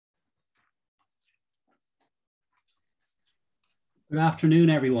Good afternoon,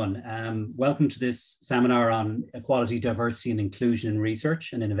 everyone. Welcome to this seminar on equality, diversity and inclusion in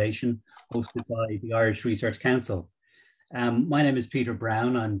research and innovation, hosted by the Irish Research Council. My name is Peter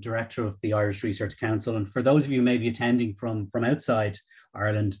Brown. I'm Director of the Irish Research Council. And for those of you who may be attending from outside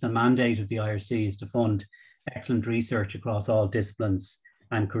Ireland, the mandate of the IRC is to fund excellent research across all disciplines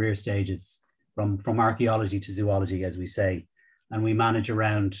and career stages, from archaeology to zoology, as we say. And we manage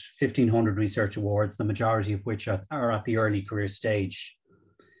around 1,500 research awards, the majority of which are at the early career stage.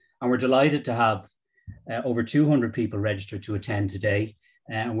 And we're delighted to have over 200 people registered to attend today.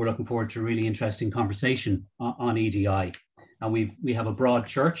 And we're looking forward to a really interesting conversation on EDI. And we have a broad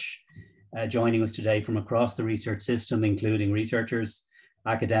church joining us today from across the research system, including researchers,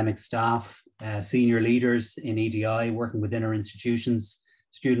 academic staff, senior leaders in EDI working within our institutions,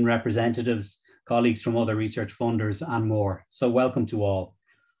 student representatives, colleagues from other research funders and more. So welcome to all.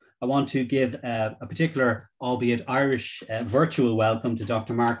 I want to give a particular, albeit Irish, virtual welcome to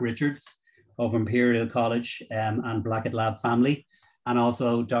Dr. Mark Richards of Imperial College and Blackett Lab family, and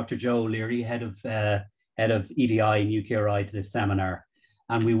also Dr. Joe O'Leary, head of EDI and UKRI to this seminar.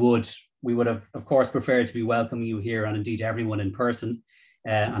 And we would have, of course, preferred to be welcoming you here and indeed everyone in person,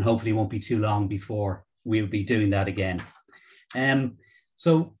 and hopefully it won't be too long before we'll be doing that again.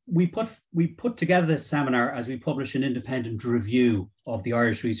 So we put together this seminar as we publish an independent review of the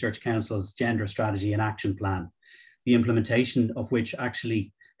Irish Research Council's Gender Strategy and Action Plan, the implementation of which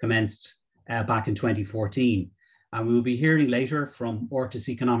actually commenced back in 2014. And we will be hearing later from Ortis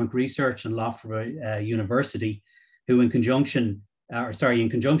Economic Research and Loughborough University, who in conjunction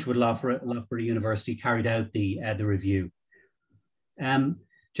with Loughborough University carried out the review.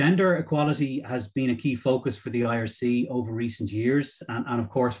 Gender equality has been a key focus for the IRC over recent years, and of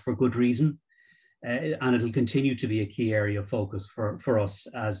course for good reason. And it'll continue to be a key area of focus for us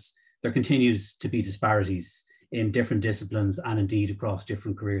as there continues to be disparities in different disciplines and indeed across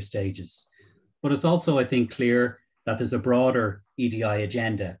different career stages. But it's also, I think, clear that there's a broader EDI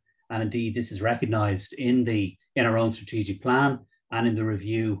agenda, and indeed this is recognised in our own strategic plan and in the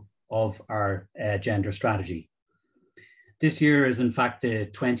review of our gender strategy. This year is in fact the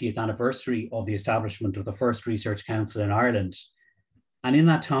 20th anniversary of the establishment of the first Research Council in Ireland. And in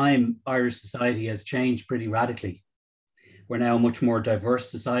that time, Irish society has changed pretty radically. We're now a much more diverse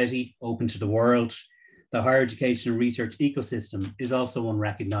society, open to the world. The higher education and research ecosystem is also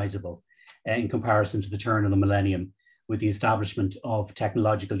unrecognisable in comparison to the turn of the millennium with the establishment of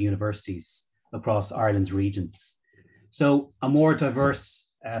technological universities across Ireland's regions. So a more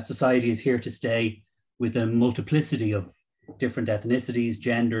diverse society is here to stay with a multiplicity of different ethnicities,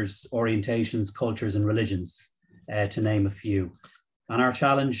 genders, orientations, cultures, and religions, to name a few. And our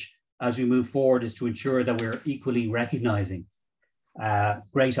challenge as we move forward is to ensure that we're equally recognising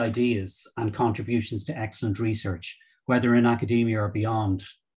great ideas and contributions to excellent research, whether in academia or beyond,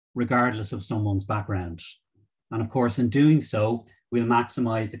 regardless of someone's background. And of course, in doing so, we'll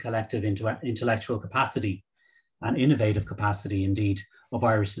maximise the collective intellectual capacity and innovative capacity, indeed, of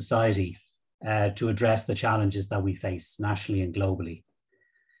Irish society to address the challenges that we face nationally and globally.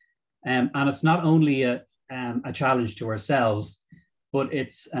 And it's not only a challenge to ourselves, but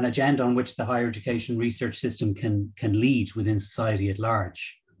it's an agenda on which the higher education research system can lead within society at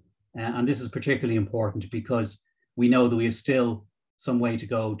large. And this is particularly important because we know that we have still some way to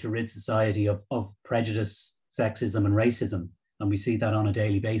go to rid society of prejudice, sexism and racism, and we see that on a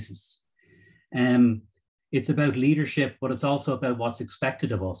daily basis. It's about leadership, but it's also about what's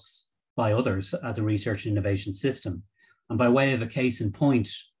expected of us by others as a research and innovation system. And by way of a case in point,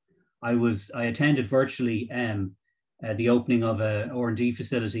 I attended virtually the opening of a R&D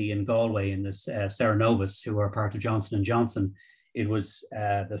facility in Galway in this Cerenovus, who are part of Johnson & Johnson. It was,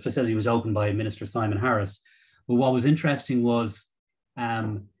 the facility was opened by Minister Simon Harris. But what was interesting was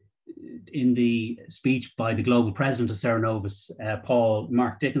in the speech by the global president of Cerenovus,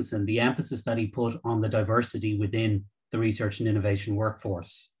 Mark Dickinson, the emphasis that he put on the diversity within the research and innovation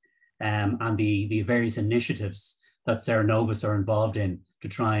workforce. And the various initiatives that Cerenovus are involved in to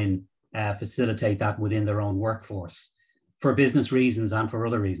try and facilitate that within their own workforce for business reasons and for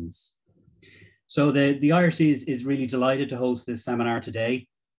other reasons. So the IRC is really delighted to host this seminar today.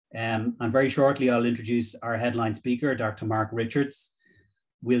 And very shortly, I'll introduce our headline speaker, Dr. Mark Richards.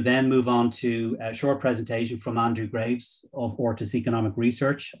 We'll then move on to a short presentation from Andrew Graves of Ortis Economic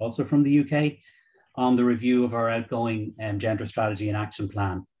Research, also from the UK, on the review of our outgoing gender strategy and action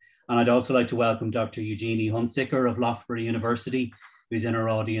plan. And I'd also like to welcome Dr. Eugenie Hunsicker of Loughborough University, who's in our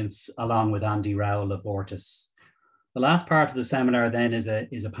audience, along with Andy Rowell of Ortis. The last part of the seminar then is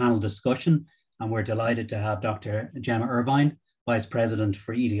a panel discussion, and we're delighted to have Dr. Gemma Irvine, Vice President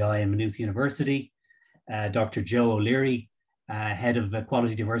for EDI in Maynooth University, Dr. Joe O'Leary, Head of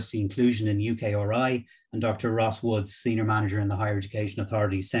Equality, Diversity, Inclusion in UKRI, and Dr. Ross Woods, Senior Manager in the Higher Education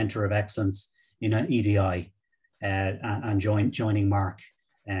Authority Centre of Excellence in EDI, and joining Mark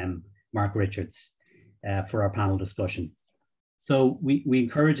Richards for our panel discussion. So we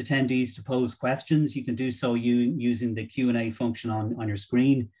encourage attendees to pose questions. You can do so using the Q&A function on your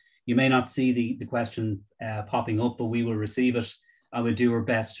screen. You may not see the question popping up, but we will receive it. I will do our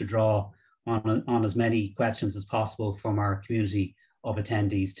best to draw on as many questions as possible from our community of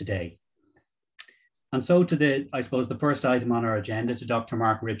attendees today. And so to I suppose, the first item on our agenda, to Dr.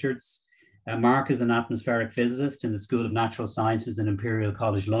 Mark Richards. Mark is an atmospheric physicist in the School of Natural Sciences in Imperial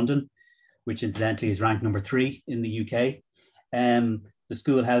College London, which incidentally is ranked number 3 in the UK. The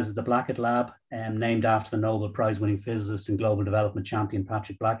school houses the Blackett Lab, named after the Nobel Prize-winning physicist and global development champion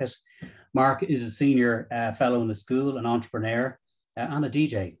Patrick Blackett. Mark is a senior fellow in the school, an entrepreneur, and a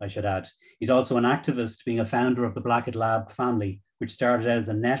DJ, I should add. He's also an activist, being a founder of the Blackett Lab family, which started out as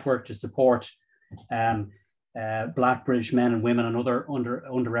a network to support Black British men and women and other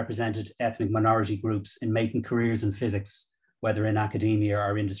underrepresented ethnic minority groups in making careers in physics, whether in academia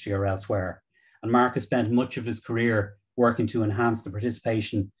or industry or elsewhere. And Mark has spent much of his career working to enhance the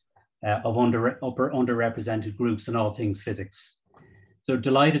participation of underrepresented groups in all things physics. So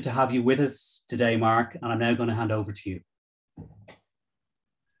delighted to have you with us today, Mark, and I'm now going to hand over to you.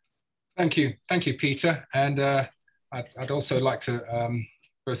 Thank you, Peter. And I'd also like to,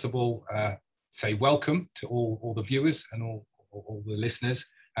 first of all, say welcome to all the viewers and all the listeners,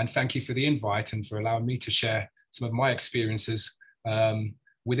 and thank you for the invite and for allowing me to share some of my experiences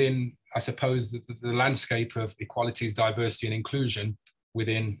within, I suppose, the landscape of equalities, diversity and inclusion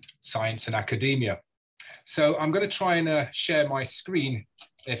within science and academia. So I'm going to try and share my screen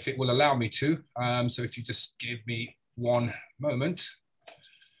if it will allow me to. So if you just give me one moment.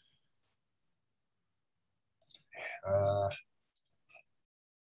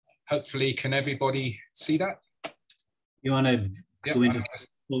 Hopefully, can everybody see that? You want to go into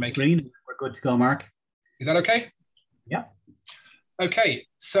full screen? We're good to go, Mark. Is that okay? Yeah. Okay,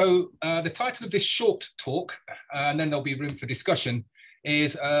 so the title of this short talk, and then there'll be room for discussion,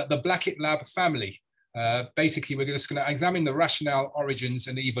 is the Blackett Lab family. Basically, we're just going to examine the rationale, origins,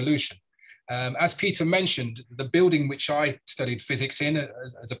 and evolution. As Peter mentioned, the building which I studied physics in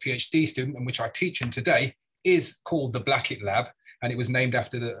as a PhD student, and which I teach in today, is called the Blackett Lab, and it was named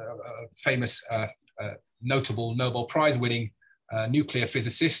after the famous, notable Nobel Prize-winning nuclear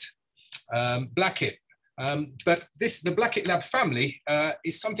physicist, Blackett. But the Blackett Lab family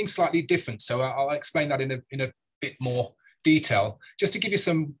is something slightly different, so I'll explain that in a bit more detail. Just to give you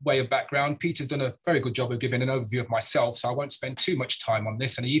some way of background, Peter's done a very good job of giving an overview of myself, so I won't spend too much time on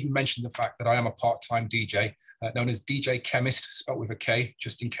this. And he even mentioned the fact that I am a part-time DJ, known as DJ Chemist, spelled with a K,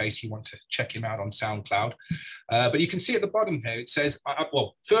 just in case you want to check him out on SoundCloud. But you can see at the bottom here, it says,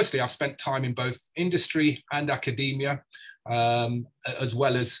 well, firstly, I've spent time in both industry and academia, as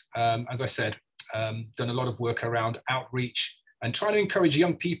well as I said, done a lot of work around outreach and trying to encourage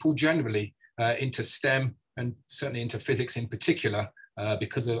young people generally into STEM, and certainly into physics in particular,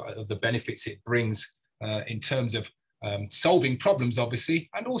 because of the benefits it brings in terms of solving problems, obviously,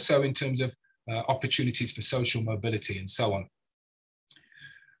 and also in terms of opportunities for social mobility and so on.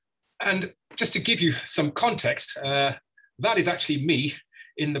 And just to give you some context, that is actually me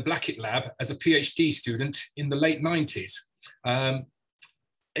in the Blackett Lab as a PhD student in the late 90s.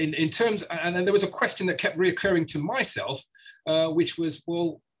 In terms, and then there was a question that kept reoccurring to myself, which was,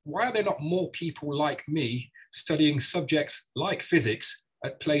 well, why are there not more people like me studying subjects like physics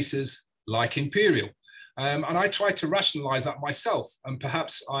at places like Imperial? And I tried to rationalize that myself. And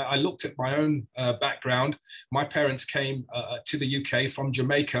perhaps I looked at my own background. My parents came to the UK from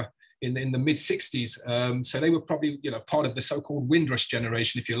Jamaica in the mid-60s. So they were probably, part of the so-called Windrush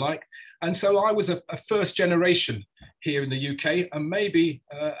generation, if you like. And so I was a first generation here in the UK. And maybe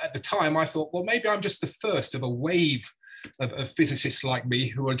at the time I thought, well, maybe I'm just the first of a wave of physicists like me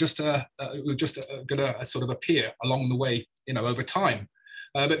who are just going to sort of appear along the way, over time.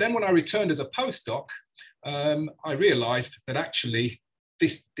 But then when I returned as a postdoc, I realized that actually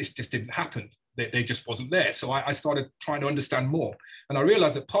this just didn't happen. They just wasn't there. So I started trying to understand more. And I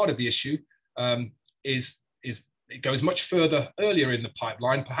realized that part of the issue is it goes much further earlier in the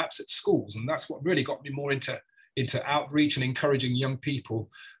pipeline, perhaps at schools. And that's what really got me more into outreach and encouraging young people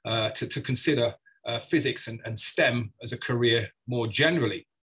to consider physics and STEM as a career more generally.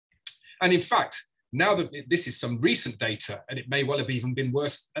 And in fact, now that this is some recent data, and it may well have even been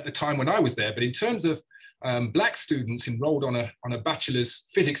worse at the time when I was there, but in terms of Black students enrolled on a bachelor's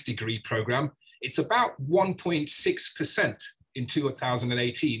physics degree program, it's about 1.6% in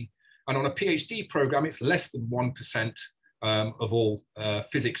 2018. And on a PhD program, it's less than 1%, of all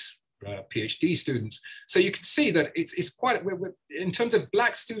physics PhD students. So you can see that it's quite, in terms of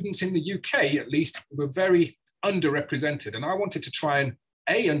Black students in the UK, at least, we're very underrepresented. And I wanted to try and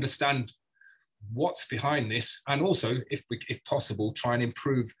understand what's behind this, and also, if possible, try and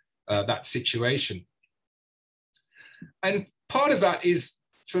improve that situation. And part of that is,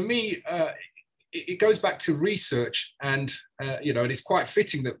 for me, it goes back to research, and you know, it is quite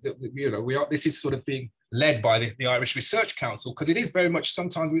fitting that, you know, this is sort of being led by the Irish Research Council, because it is very much,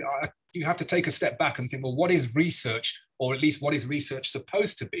 sometimes you have to take a step back and think, well, what is research, or at least what is research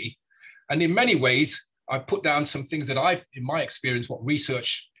supposed to be? And in many ways, I put down some things that in my experience, what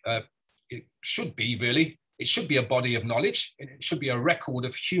research it should be, really. It should be a body of knowledge. It should be a record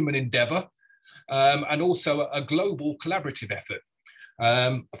of human endeavor, and also a global collaborative effort.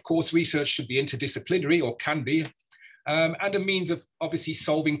 Of course, research should be interdisciplinary, or can be, and a means of obviously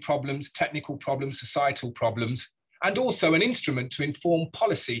solving problems, technical problems, societal problems, and also an instrument to inform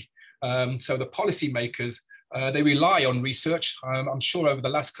policy. So the policymakers, they rely on research. I'm sure over the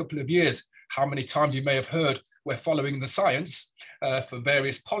last couple of years, how many times you may have heard we're following the science for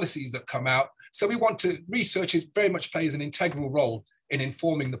various policies that come out. So we want to, research very much plays an integral role in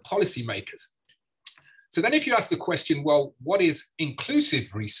informing the policymakers. So then if you ask the question, well, what is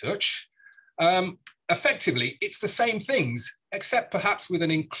inclusive research? Effectively, it's the same things, except perhaps with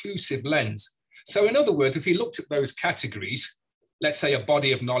an inclusive lens. So in other words, if we looked at those categories, let's say a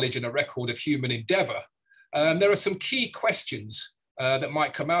body of knowledge and a record of human endeavor, there are some key questions that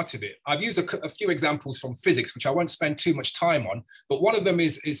might come out of it. I've used a few examples from physics, which I won't spend too much time on, but one of them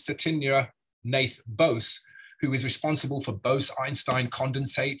is Satyendra Nath Bose, who is responsible for Bose-Einstein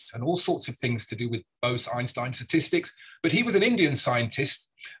condensates and all sorts of things to do with Bose-Einstein statistics. But he was an Indian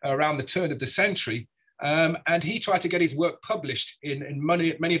scientist around the turn of the century, and he tried to get his work published in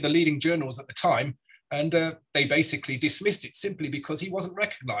many of the leading journals at the time, and they basically dismissed it simply because he wasn't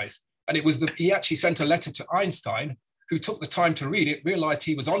recognized. And it was he actually sent a letter to Einstein, who took the time to read it, realized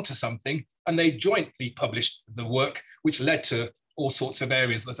he was onto something, and they jointly published the work, which led to all sorts of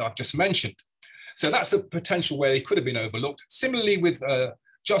areas that I've just mentioned. So that's a potential where he could have been overlooked. Similarly with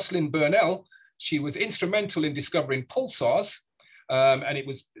Jocelyn Burnell, she was instrumental in discovering pulsars, and it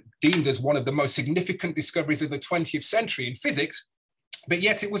was deemed as one of the most significant discoveries of the 20th century in physics, but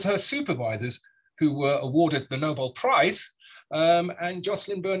yet it was her supervisors who were awarded the Nobel Prize, and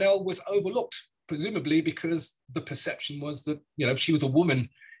Jocelyn Burnell was overlooked, presumably because the perception was that, you know, she was a woman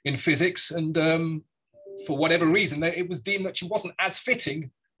in physics, and for whatever reason, it was deemed that she wasn't as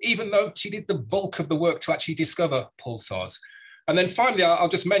fitting, even though she did the bulk of the work to actually discover pulsars. And then finally, I'll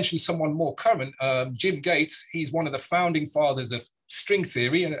just mention someone more current, Jim Gates. He's one of the founding fathers of string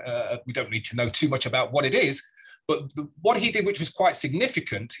theory, and we don't need to know too much about what it is, but what he did, which was quite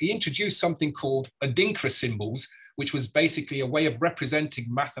significant, he introduced something called Adinkra symbols, which was basically a way of representing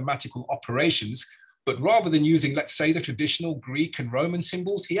mathematical operations. But rather than using, let's say, the traditional Greek and Roman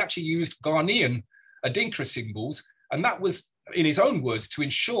symbols, he actually used Ghanaian Adinkra symbols. And that was, in his own words, to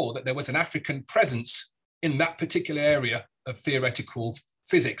ensure that there was an African presence in that particular area of theoretical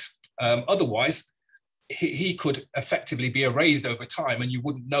physics. Otherwise, he could effectively be erased over time, and you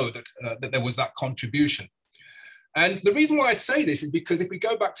wouldn't know that, that there was that contribution. And the reason why I say this is because if we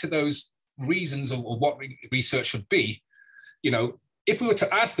go back to those reasons or what research should be, you know, if we were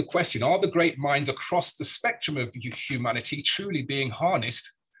to ask the question, are the great minds across the spectrum of humanity truly being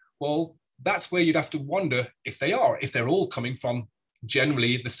harnessed? Well, that's where you'd have to wonder if they are, if they're all coming from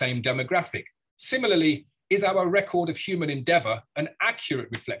generally the same demographic. Similarly, is our record of human endeavor an accurate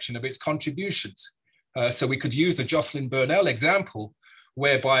reflection of its contributions? So we could use the Jocelyn Burnell example,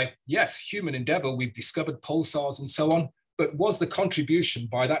 whereby, yes, human endeavor, we've discovered pulsars and so on, but was the contribution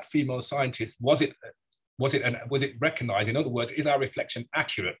by that female scientist, was it recognized? In other words, is our reflection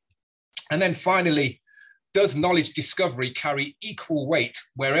accurate? And then finally, does knowledge discovery carry equal weight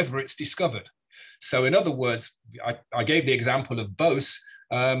wherever it's discovered? So in other words, I gave the example of Bose,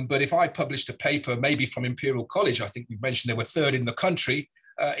 but if I published a paper, maybe from Imperial College, I think we mentioned they were third in the country,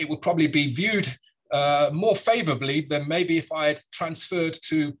 it would probably be viewed more favorably than maybe if I had transferred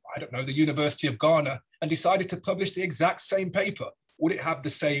to, I don't know, the University of Ghana and decided to publish the exact same paper. Would it have the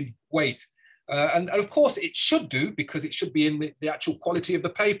same weight? And of course it should do, because it should be in the actual quality of the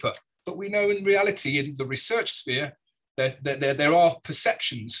paper. But we know in reality, in the research sphere, there are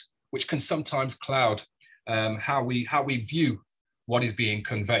perceptions which can sometimes cloud how we view what is being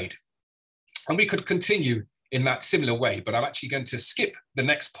conveyed. And we could continue in that similar way, but I'm actually going to skip the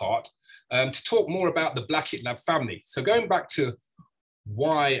next part to talk more about the Blackett Lab family. So going back to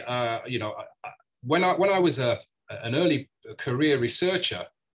why, you know, when I was an early career researcher,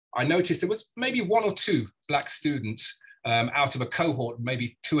 I noticed there was maybe one or two Black students out of a cohort,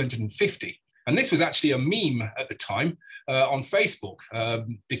 maybe 250. And this was actually a meme at the time on Facebook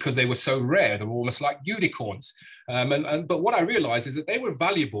because they were so rare. They were almost like unicorns. But what I realized is that they were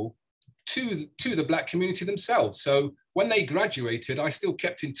valuable to the Black community themselves. So when they graduated, I still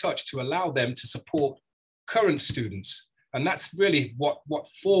kept in touch to allow them to support current students. And that's really what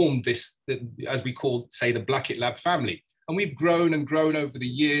formed this, as we call, say, the Blackett Lab family. And we've grown and grown over the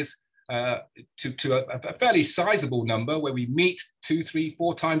years to a fairly sizable number where we meet 2, 3,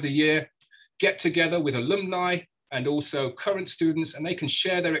 4 times a year, get together with alumni and also current students, and they can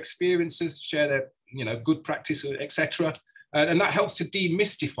share their experiences, share their good practice, etc. And that helps to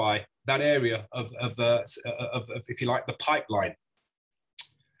demystify that area of if you like, the pipeline.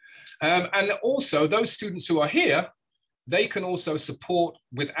 And also those students who are here, they can also support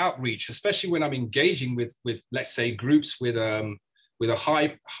with outreach, especially when I'm engaging with let's say, groups with a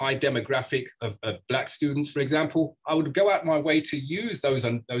high demographic of Black students, for example. I would go out my way to use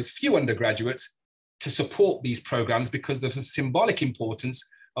those few undergraduates to support these programs because there's a symbolic importance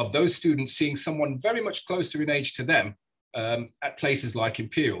of those students seeing someone very much closer in age to them at places like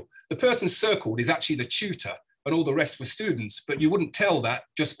Imperial. The person circled is actually the tutor and all the rest were students, but you wouldn't tell that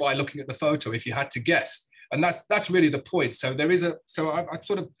just by looking at the photo if you had to guess. And that's really the point. So I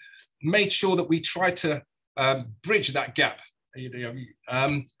sort of made sure that we try to bridge that gap.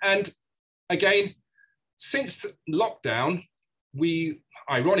 And again, since lockdown, we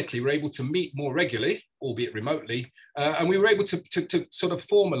ironically were able to meet more regularly, albeit remotely, and we were able to sort of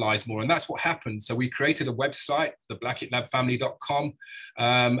formalize more, and that's what happened. So we created a website, theblackettlabfamily.com,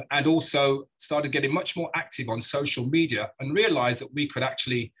 and also started getting much more active on social media and realized that we could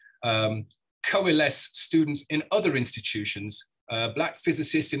actually coalesce students in other institutions, Black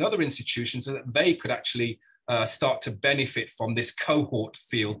physicists in other institutions, so that they could actually start to benefit from this cohort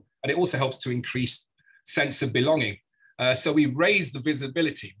feel. And it also helps to increase sense of belonging. So we raise the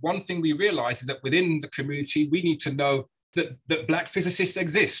visibility. One thing we realize is that within the community, we need to know that Black physicists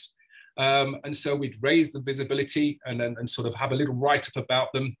exist. And so we'd raise the visibility and sort of have a little write-up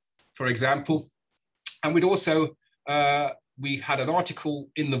about them, for example. And we'd also, we had an article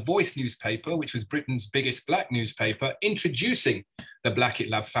in the Voice newspaper, which was Britain's biggest Black newspaper, introducing the Blackett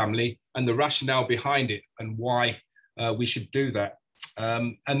Lab family and the rationale behind it and why we should do that.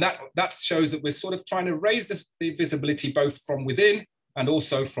 And that shows that we're sort of trying to raise the visibility both from within and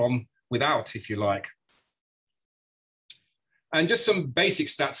also from without, if you like. And just some basic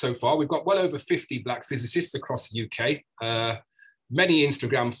stats so far. We've got well over 50 Black physicists across the UK, many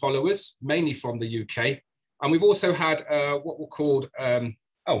Instagram followers, mainly from the UK. And we've also had what were called,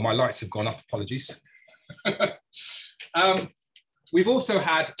 oh, my lights have gone off, apologies. We've also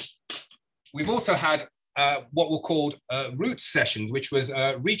had what were called roots sessions, which was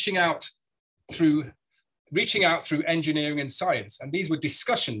reaching out through engineering and science. And these were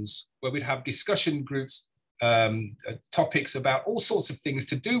discussions where we'd have discussion groups, topics about all sorts of things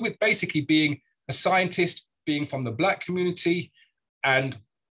to do with basically being a scientist, being from the Black community, and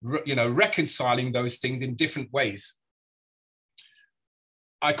reconciling those things in different ways.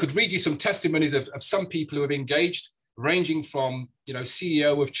 I could read you some testimonies of some people who have engaged, ranging from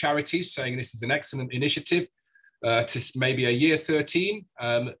CEO of charities saying this is an excellent initiative, to maybe a year 13.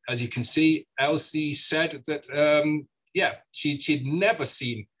 As you can see, Elsie said that she'd never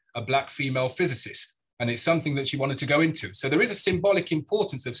seen a Black female physicist, and it's something that she wanted to go into. So there is a symbolic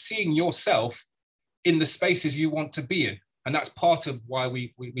importance of seeing yourself in the spaces you want to be in, and that's part of why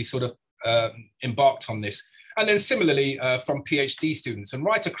we sort of embarked on this. And then similarly from PhD students, and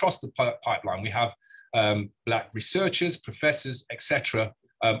right across the pipeline, we have Black researchers, professors, etc.,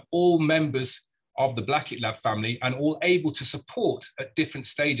 all members of the Blackett Lab family and all able to support at different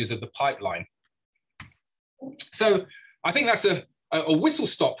stages of the pipeline. So I think that's a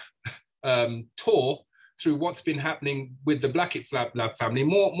whistle-stop tour through what's been happening with the Blackett Lab family.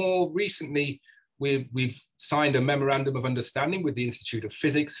 More recently, we've signed a memorandum of understanding with the Institute of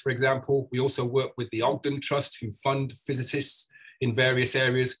Physics, for example. We also work with the Ogden Trust, who fund physicists in various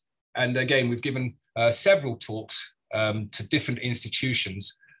areas. And again, we've given several talks to different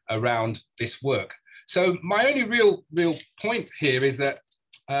institutions around this work. So my only real point here is that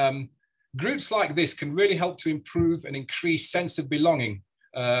groups like this can really help to improve and increase sense of belonging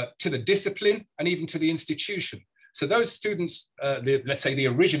to the discipline and even to the institution. So those students, let's say the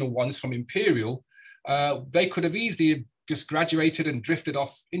original ones from Imperial, they could have easily just graduated and drifted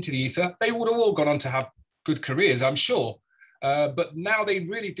off into the ether. They would have all gone on to have good careers, I'm sure. But now they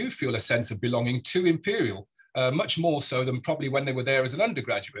really do feel a sense of belonging to Imperial, much more so than probably when they were there as an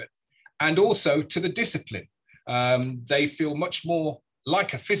undergraduate, and also to the discipline. They feel much more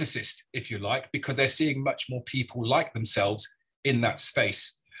like a physicist, if you like, because they're seeing much more people like themselves in that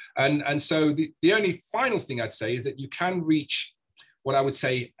space. And so the only final thing I'd say is that you can reach what I would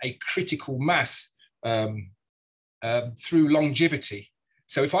say a critical mass through longevity.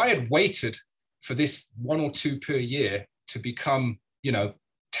 So if I had waited for this 1 or 2 per year to become,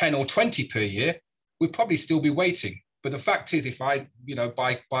 10 or 20 per year, we'd probably still be waiting. But the fact is, if I,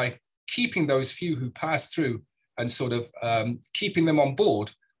 by keeping those few who pass through and sort of keeping them on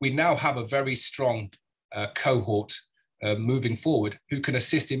board, we now have a very strong cohort moving forward who can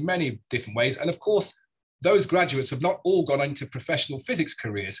assist in many different ways. And of course, those graduates have not all gone into professional physics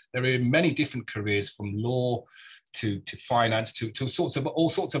careers. They're in many different careers, from law to finance to all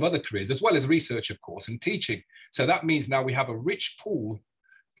sorts of other careers, as well as research, of course, and teaching. So that means now we have a rich pool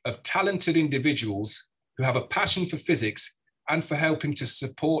of talented individuals who have a passion for physics and for helping to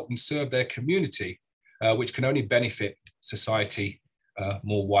support and serve their community, which can only benefit society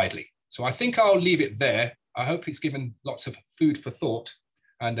more widely. So I think I'll leave it there. I hope it's given lots of food for thought,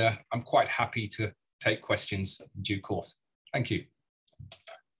 and I'm quite happy to take questions in due course. Thank you.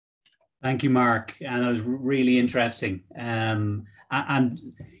 Thank you, Mark. And that was really interesting. And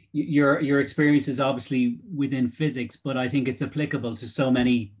your experience is obviously within physics, but I think it's applicable to so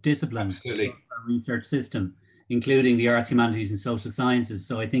many disciplines. Absolutely. Of our research system, including the arts, humanities, and social sciences.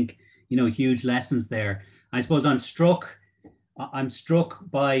 So I think, huge lessons there. I suppose I'm struck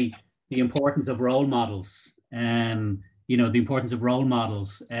by the importance of role models. The importance of role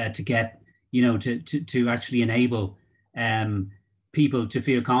models to get, to actually enable people to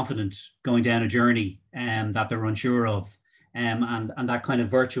feel confident going down a journey that they're unsure of, and that kind of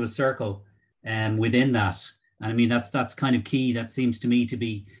virtuous circle within that. And I mean, that's kind of key. That seems to me to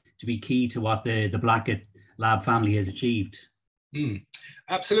be key to what the Blackett Lab family has achieved.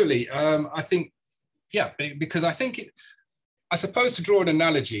 Absolutely. I think, because I think, I suppose, to draw an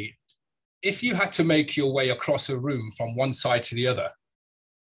analogy, if you had to make your way across a room from one side to the other,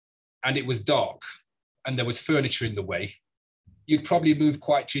 and it was dark and there was furniture in the way, you'd probably move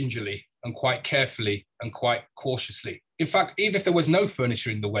quite gingerly and quite carefully and quite cautiously. In fact, even if there was no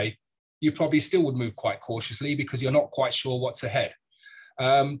furniture in the way, you probably still would move quite cautiously because you're not quite sure what's ahead.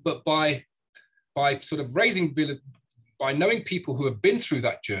 But by sort of by knowing people who have been through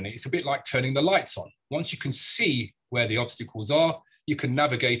that journey, it's a bit like turning the lights on. Once you can see where the obstacles are, you can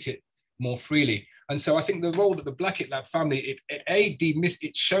navigate it more freely. And so I think the role that the Blackett Lab family,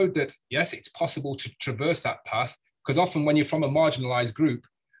 it showed that, yes, it's possible to traverse that path, because often when you're from a marginalized group,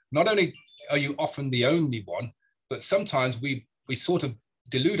 not only are you often the only one, but sometimes we sort of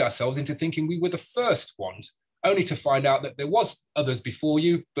delude ourselves into thinking we were the first ones, only to find out that there was others before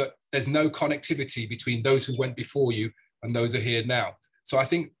you, but there's no connectivity between those who went before you and those who are here now. So I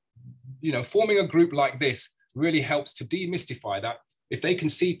think, forming a group like this really helps to demystify that. If they can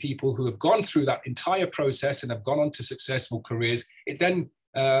see people who have gone through that entire process and have gone on to successful careers, it then,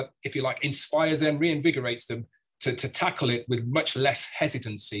 if you like, inspires them, reinvigorates them to tackle it with much less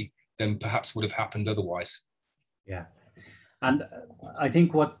hesitancy than perhaps would have happened otherwise. Yeah. And I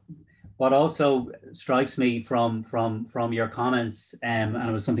think what also strikes me from your comments, and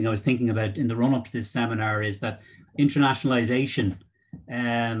it was something I was thinking about in the run-up to this seminar, is that internationalization,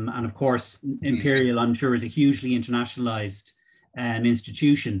 and of course, Imperial, I'm sure, is a hugely internationalized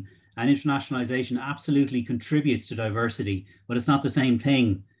institution, and internationalization absolutely contributes to diversity, but it's not the same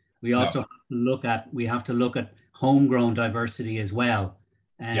thing. We also have to look at homegrown diversity as well.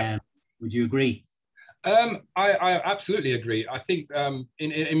 Would you agree? I absolutely agree. I think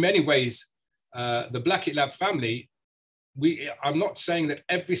in many ways, the Blackett Lab family, I'm not saying that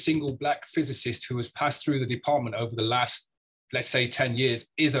every single Black physicist who has passed through the department over the last, let's say, 10 years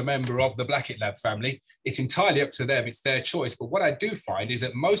is a member of the Blackett Lab family. It's entirely up to them. It's their choice. But what I do find is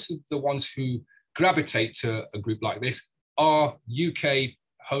that most of the ones who gravitate to a group like this are UK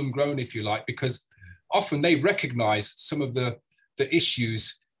homegrown, if you like, because often they recognize some of the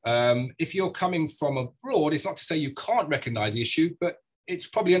issues. If you're coming from abroad, it's not to say you can't recognize the issue, but it's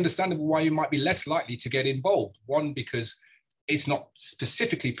probably understandable why you might be less likely to get involved. One, because it's not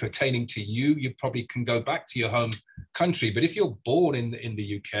specifically pertaining to you. You probably can go back to your home country. But if you're born in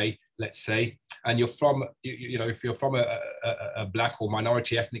the UK, let's say, and you're from, if you're from a Black or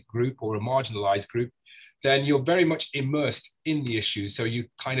minority ethnic group or a marginalized group, then you're very much immersed in the issues. So you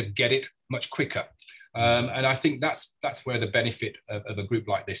kind of get it much quicker. And I think that's where the benefit of a group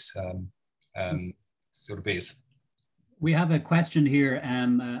like this sort of is. We have a question here.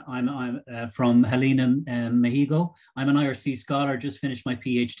 I'm from Helena Mehigo. I'm an IRC scholar, just finished my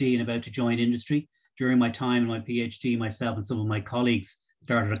PhD and about to join industry. During my time in my PhD, myself and some of my colleagues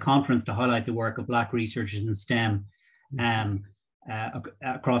started a conference to highlight the work of Black researchers in STEM.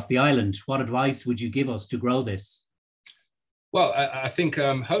 across the island. What advice would you give us to grow this? Well, I think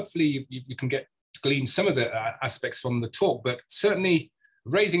hopefully you can glean some of the aspects from the talk, but certainly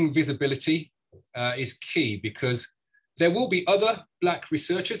raising visibility is key, because there will be other Black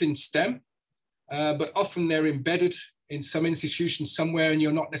researchers in STEM, but often they're embedded in some institution somewhere and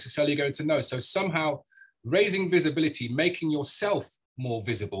you're not necessarily going to know. So somehow raising visibility, making yourself more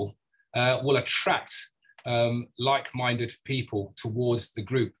visible will attract like-minded people towards the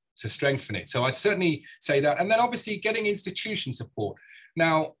group to strengthen it. So I'd certainly say that. And then obviously getting institution support.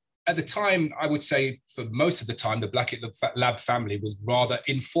 Now, at the time, I would say for most of the time, the Blackett Lab family was rather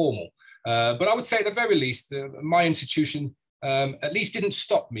informal. But I would say at the very least, my institution at least didn't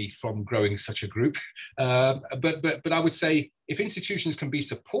stop me from growing such a group. But I would say if institutions can be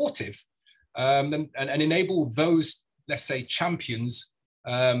supportive and enable those, let's say, champions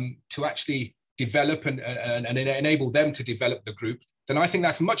to actually develop and enable them to develop the group, then I think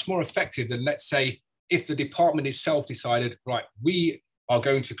that's much more effective than, let's say, if the department itself decided, right, we are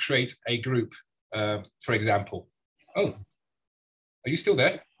going to create a group, for example. Oh, are you still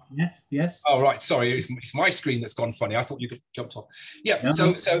there? Yes, yes. Oh, right, sorry, it's my screen that's gone funny. I thought you jumped off. Yeah,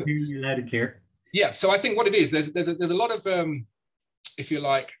 no, so you're loud and clear. Yeah, so I think what it is, there's a lot of, if you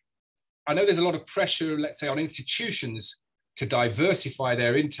like, I know there's a lot of pressure, let's say, on institutions to diversify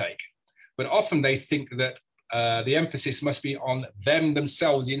their intake, but often they think that the emphasis must be on them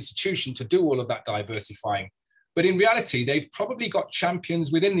themselves, the institution, to do all of that diversifying. But in reality, they've probably got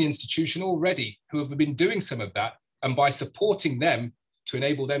champions within the institution already who have been doing some of that. And by supporting them to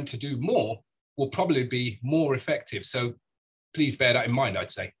enable them to do more will probably be more effective. So please bear that in mind, I'd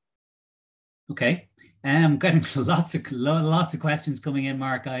say. Okay. Getting lots of questions coming in,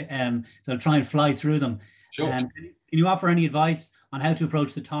 Mark. So I'll try and fly through them. Sure. Can you offer any advice on how to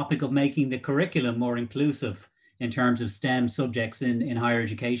approach the topic of making the curriculum more inclusive in terms of STEM subjects in higher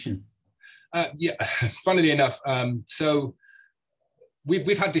education? Yeah, funnily enough, so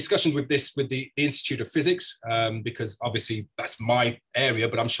we've had discussions with the Institute of Physics, because obviously that's my area,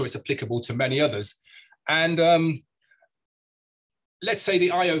 but I'm sure it's applicable to many others. And let's say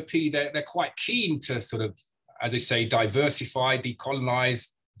the IOP, they're quite keen to sort of, as I say, diversify, decolonize,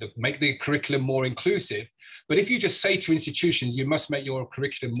 make the curriculum more inclusive. But if you just say to institutions, you must make your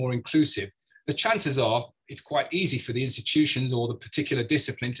curriculum more inclusive, the chances are it's quite easy for the institutions or the particular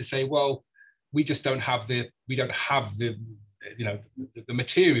discipline to say, well, we just don't have the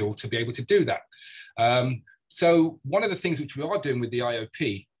material to be able to do that. So one of the things which we are doing with the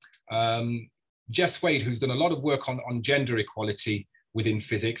IOP, Jess Wade, who's done a lot of work on gender equality within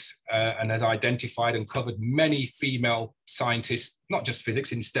physics and has identified and covered many female scientists, not just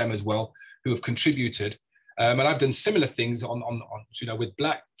physics, in STEM as well, who have contributed. And I've done similar things with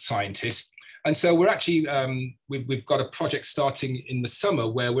Black scientists. And so we're actually, we've got a project starting in the summer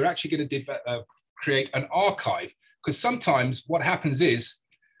where we're actually going to create an archive. Because sometimes what happens is,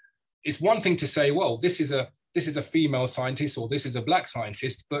 it's one thing to say, well, this is a female scientist or this is a Black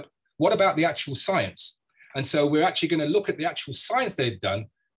scientist, but what about the actual science? And so we're actually going to look at the actual science they've done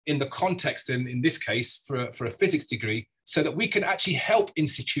in the context, and in this case, for a physics degree, so that we can actually help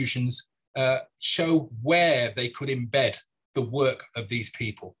institutions show where they could embed the work of these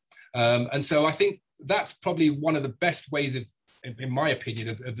people. And so I think that's probably one of the best ways of, in my opinion,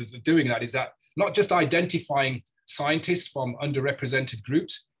 of doing that, is that not just identifying scientists from underrepresented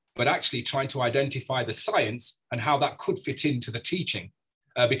groups, but actually trying to identify the science and how that could fit into the teaching,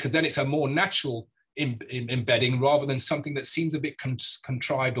 because then it's a more natural embedding rather than something that seems a bit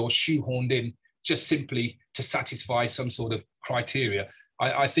contrived or shoehorned in just simply to satisfy some sort of criteria.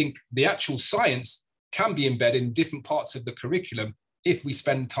 I think the actual science can be embedded in different parts of the curriculum if we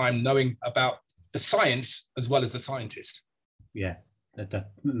spend time knowing about the science as well as the scientist. Yeah,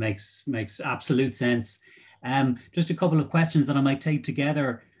 that makes absolute sense. Just a couple of questions that I might take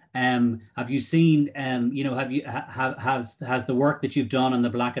together. Have you seen, has the work that you've done on the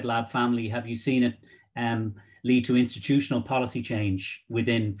Blackett Lab family, have you seen it lead to institutional policy change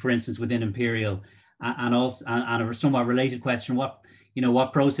within, for instance, within Imperial? And also, and a somewhat related question, what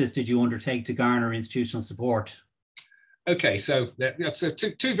process did you undertake to garner institutional support? Okay, so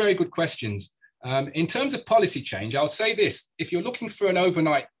two very good questions. In terms of policy change, I'll say this: if you're looking for an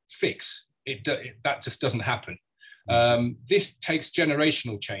overnight fix, that just doesn't happen. This takes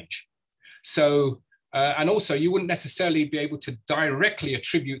generational change. So, and also you wouldn't necessarily be able to directly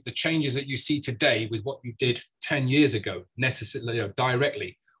attribute the changes that you see today with what you did 10 years ago, necessarily,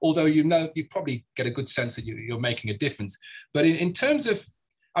 directly, although you probably get a good sense that you're making a difference. But in terms of,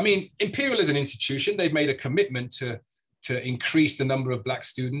 I mean, Imperial as an institution, they've made a commitment to to increase the number of Black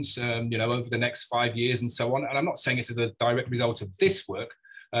students, over the next 5 years and so on. And I'm not saying this is a direct result of this work,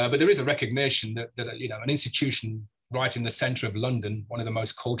 but there is a recognition that an institution right in the centre of London, one of the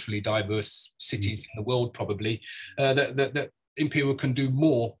most culturally diverse cities in the world, probably, that Imperial can do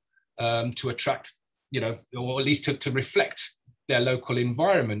more to attract, or at least to reflect their local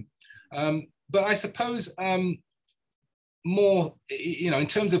environment. But I suppose more, in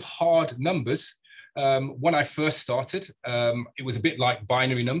terms of hard numbers, when I first started, it was a bit like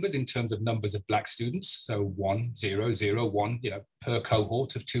binary numbers in terms of numbers of Black students. So 1, 0, 0, 1, per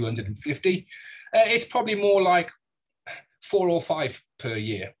cohort of 250. It's probably more like 4 or 5 per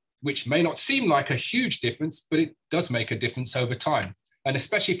year, which may not seem like a huge difference, but it does make a difference over time. And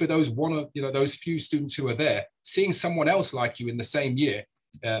especially for those those few students who are there, seeing someone else like you in the same year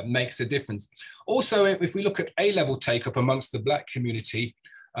makes a difference. Also, if we look at A-level take-up amongst the Black community,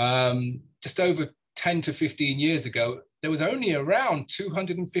 just over 10 to 15 years ago, there was only around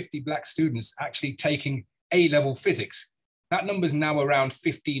 250 Black students actually taking A-level physics. That number's now around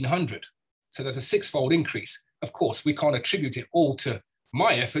 1,500. So there's a 6-fold increase. Of course, we can't attribute it all to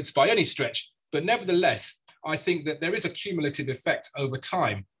my efforts by any stretch, but nevertheless, I think that there is a cumulative effect over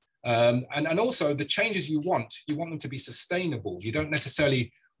time. And also the changes you want them to be sustainable. You don't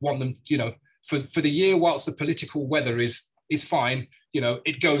necessarily want them, for the year whilst the political weather is fine,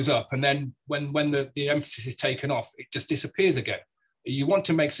 it goes up. And then when the emphasis is taken off, it just disappears again. You want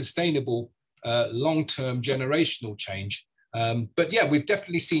to make sustainable, long-term generational change. But yeah, we've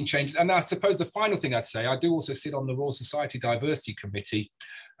definitely seen changes. And I suppose the final thing I'd say, I do also sit on the Royal Society Diversity Committee,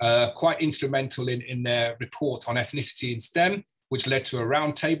 quite instrumental in their report on ethnicity in STEM, which led to a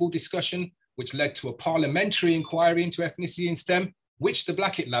roundtable discussion, which led to a parliamentary inquiry into ethnicity in STEM, which the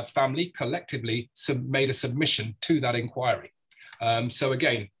Blackett Lab family collectively made a submission to that inquiry. So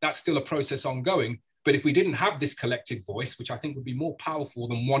again, that's still a process ongoing. But if we didn't have this collective voice, which I think would be more powerful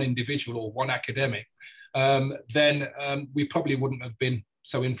than one individual or one academic, then we probably wouldn't have been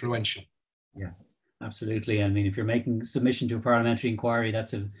so influential. Yeah, absolutely. I mean, if you're making submission to a parliamentary inquiry,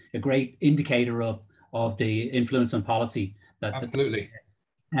 that's a great indicator of the influence on policy. Absolutely.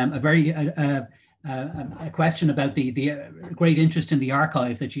 A question about the great interest in the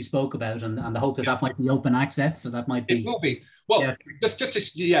archive that you spoke about, and the hope that that might be open access. So that might be. It will be. Well, yes.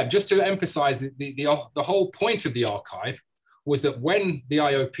 just to emphasise the whole point of the archive was that when the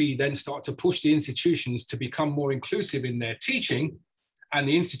IOP then start to push the institutions to become more inclusive in their teaching, and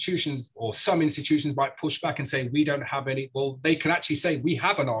the institutions or some institutions might push back and say, we don't have any, well, they can actually say, we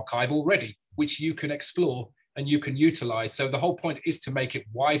have an archive already, which you can explore and you can utilize. So the whole point is to make it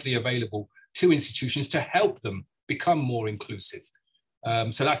widely available to institutions to help them become more inclusive.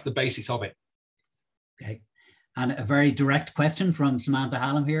 So that's the basis of it. Okay. And a very direct question from Samantha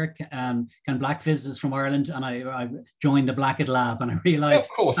Hallam here. Can Black physicists from Ireland, and I joined the Blackett Lab, and I realized— Of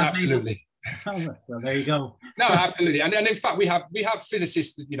course, absolutely. Well, there you go. No, absolutely. And in fact, we have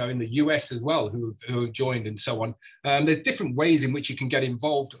physicists, in the US as well who have joined and so on. There's different ways in which you can get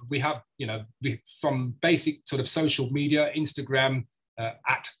involved. We have, from basic sort of social media, Instagram,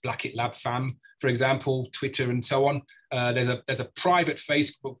 at Blackett Lab Fam, for example, Twitter and so on. There's a private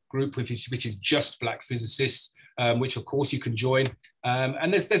Facebook group which is just Black physicists, which of course you can join.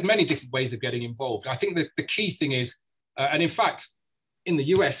 And there's many different ways of getting involved. I think that the key thing is, and in fact, in the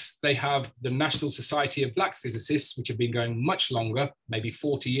US, they have the National Society of Black Physicists, which have been going much longer, maybe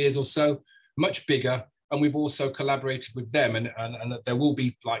 40 years or so, much bigger. And we've also collaborated with them, and there will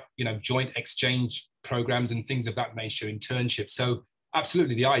be joint exchange programs and things of that nature, internships. So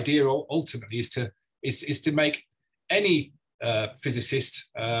absolutely, the idea ultimately is to make any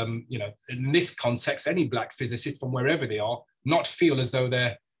physicist, in this context, any Black physicist from wherever they are, not feel as though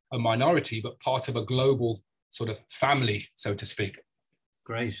they're a minority, but part of a global sort of family, so to speak.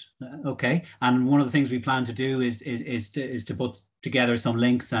 Great. Okay. And one of the things we plan to do is to put together some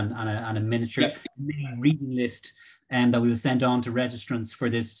links and a miniature reading list, and that we will send on to registrants for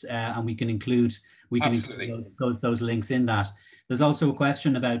this, and we can include those links in that. There's also a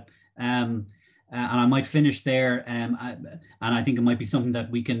question about, and I might finish there, and I think it might be something that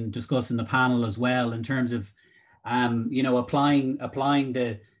we can discuss in the panel as well, in terms of,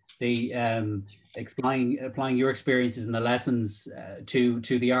 applying your experiences and the lessons to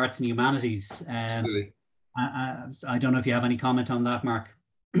the arts and humanities. I don't know if you have any comment on that, Mark.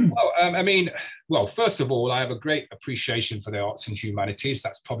 Well, first of all, I have a great appreciation for the arts and humanities.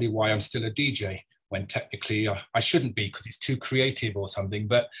 That's probably why I'm still a DJ, when technically I shouldn't be, because it's too creative or something.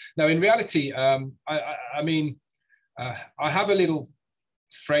 But no, in reality, I have a little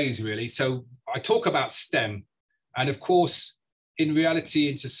phrase really. So I talk about STEM, and of course, in reality,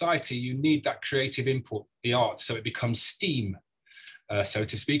 in society, you need that creative input, the arts, so it becomes STEAM, so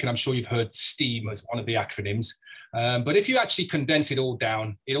to speak. And I'm sure you've heard STEAM as one of the acronyms. But if you actually condense it all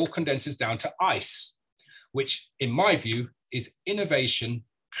down, it all condenses down to ICE, which in my view is innovation,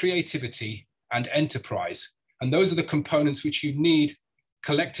 creativity, and enterprise. And those are the components which you need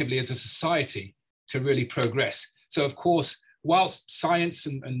collectively as a society to really progress. So of course, whilst science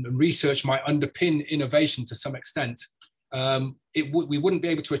and research might underpin innovation to some extent, we wouldn't be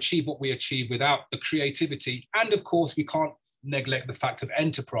able to achieve what we achieve without the creativity. And of course, we can't neglect the fact of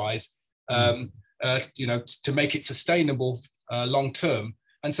enterprise, to make it sustainable long term.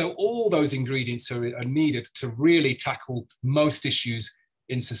 And so all those ingredients are needed to really tackle most issues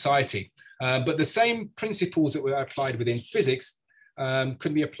in society. But the same principles that were applied within physics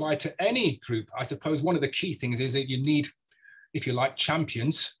can be applied to any group. I suppose one of the key things is that you need, if you like,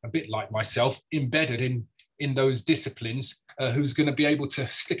 champions, a bit like myself, embedded in those disciplines, who's going to be able to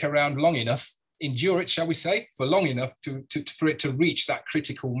stick around long enough, endure it, shall we say, for long enough for it to reach that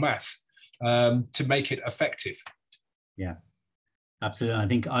critical mass to make it effective. Yeah. Absolutely. I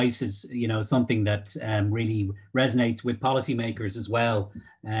think ICE is, something that really resonates with policymakers as well.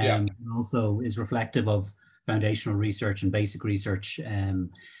 And also is reflective of foundational research and basic research.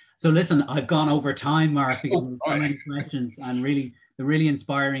 So listen, I've gone over time, Mark, because so many questions, and really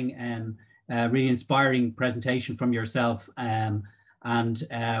inspiring presentation from yourself. And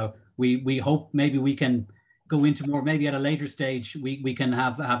we hope maybe we can go into more, maybe at a later stage, we can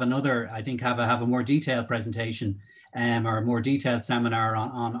have another, I think, have a more detailed presentation or a more detailed seminar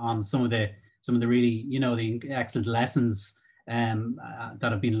on some of the really, the excellent lessons that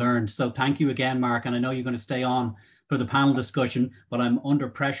have been learned. So thank you again, Mark. And I know you're going to stay on for the panel discussion, but I'm under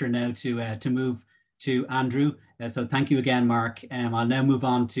pressure now to move to Andrew. So thank you again, Mark. I'll now move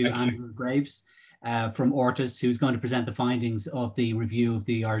on to Andrew Graves from Ortis, who's going to present the findings of the review of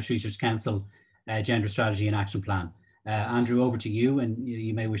the Irish Research Council Gender Strategy and Action Plan. Andrew, over to you, and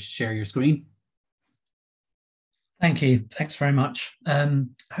you may wish to share your screen. Thank you. Thanks very much.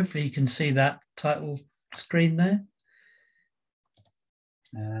 Hopefully you can see that title screen there.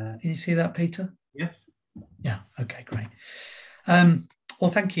 Can you see that, Peter? Yes. Yeah, okay, great.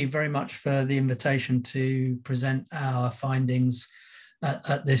 Well, thank you very much for the invitation to present our findings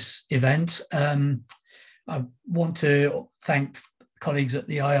at this event. I want to thank colleagues at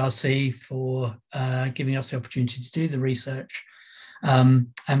the IRC for giving us the opportunity to do the research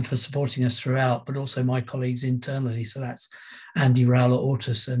and for supporting us throughout, but also my colleagues internally. So that's Andy Rowell at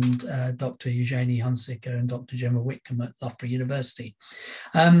Ortis and Dr. Eugenie Hunsicker and Dr. Gemma Whitcomb at Loughborough University.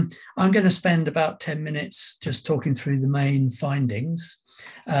 I'm going to spend about 10 minutes just talking through the main findings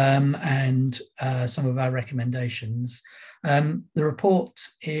and some of our recommendations. The report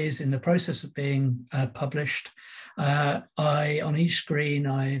is in the process of being published. On each screen,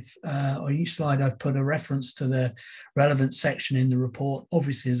 on each slide, I've put a reference to the relevant section in the report.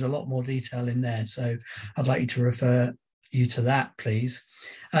 Obviously, there's a lot more detail in there, so I'd like you to refer you to that, please.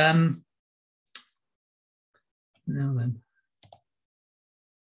 Now then.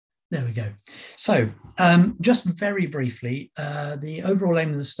 There we go. So just very briefly, the overall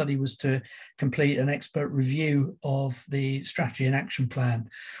aim of the study was to complete an expert review of the strategy and action plan,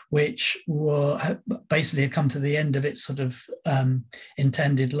 which will basically come to the end of its sort of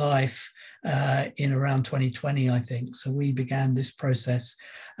intended life in around 2020, I think. So we began this process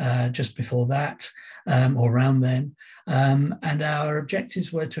just before that, or around then. And our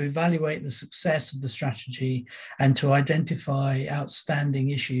objectives were to evaluate the success of the strategy and to identify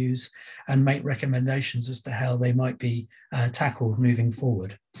outstanding issues and make recommendations as to how they might be tackled moving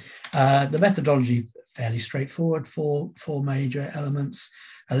forward. The methodology, fairly straightforward, four major elements: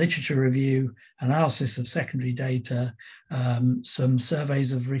 a literature review, analysis of secondary data, some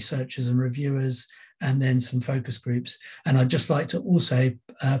surveys of researchers and reviewers, and then some focus groups. And I'd just like to also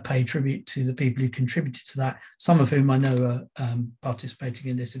pay tribute to the people who contributed to that, some of whom I know are participating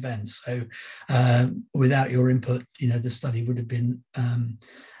in this event. So without your input, the study would have been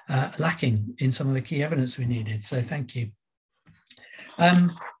lacking in some of the key evidence we needed. So thank you.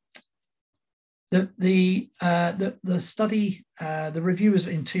 The study, the review was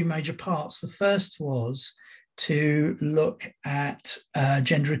in two major parts. The first was to look at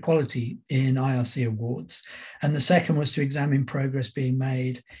gender equality in IRC awards, and the second was to examine progress being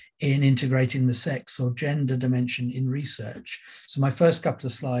made in integrating the sex or gender dimension in research. So my first couple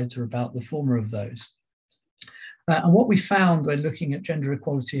of slides are about the former of those. And what we found when looking at gender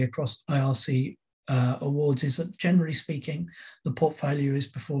equality across IRC awards is that, generally speaking, the portfolio is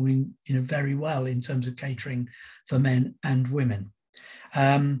performing very well in terms of catering for men and women.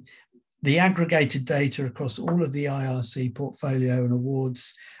 The aggregated data across all of the IRC portfolio and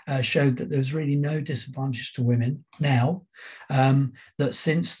awards showed that there was really no disadvantage to women now, that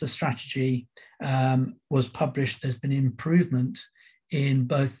since the strategy was published, there's been improvement in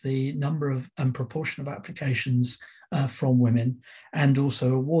both the number of and proportion of applications from women and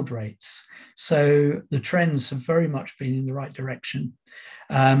also award rates. So the trends have very much been in the right direction.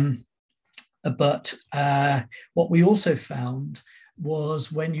 But what we also found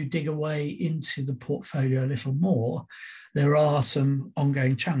was when you dig away into the portfolio a little more, there are some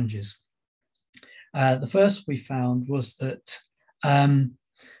ongoing challenges. The first we found was that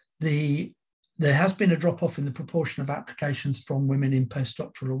there has been a drop-off in the proportion of applications from women in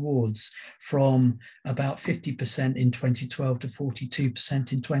postdoctoral awards from about 50% in 2012 to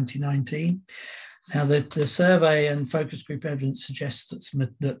 42% in 2019. Now, the survey and focus group evidence suggested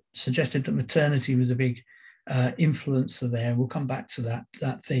that maternity was a big influencer there. We'll come back to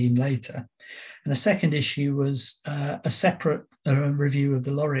that theme later. And the second issue was a separate review of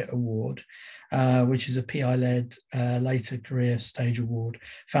the Laureate Award, which is a PI-led later career stage award,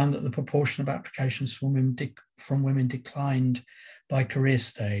 found that the proportion of applications from women declined by career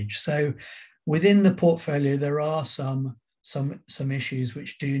stage. So within the portfolio, there are some issues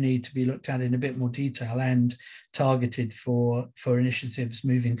which do need to be looked at in a bit more detail and targeted for initiatives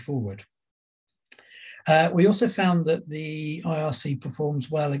moving forward. We also found that the IRC performs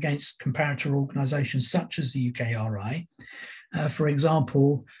well against comparator organisations such as the UKRI. For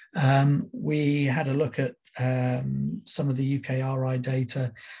example, we had a look at some of the UKRI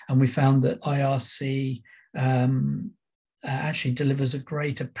data, and we found that IRC actually delivers a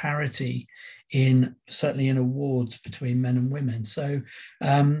greater parity certainly in awards between men and women. So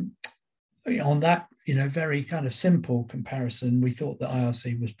on that, very kind of simple comparison, we thought that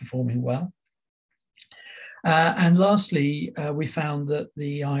IRC was performing well. And lastly, we found that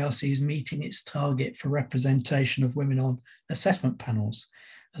the IRC is meeting its target for representation of women on assessment panels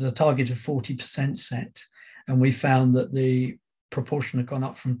as a target of 40% set. And we found that the proportion had gone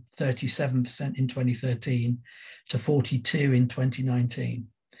up from 37% in 2013 to 42% in 2019.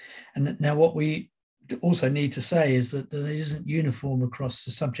 And now what we also need to say is that it isn't uniform across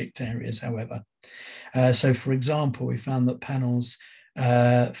the subject areas, however. So for example, we found that panels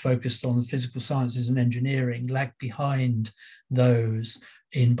focused on physical sciences and engineering lagged behind those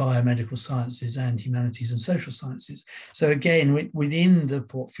in biomedical sciences and humanities and social sciences. So again, within the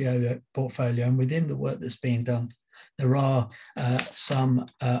portfolio and within the work that's being done, there are some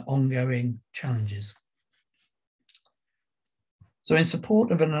ongoing challenges. So in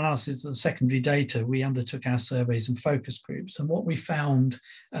support of an analysis of the secondary data, we undertook our surveys and focus groups. And what we found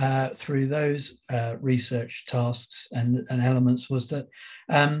through those research tasks and elements was that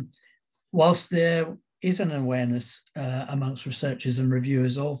whilst there is an awareness amongst researchers and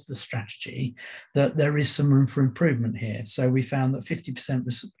reviewers of the strategy, that there is some room for improvement here. So we found that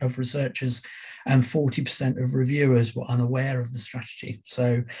 50% of researchers and 40% of reviewers were unaware of the strategy.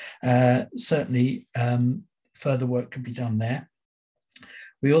 So certainly further work could be done there.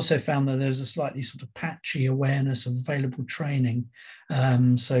 We also found that there was a slightly sort of patchy awareness of available training,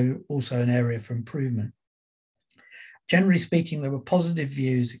 so also an area for improvement. Generally speaking, there were positive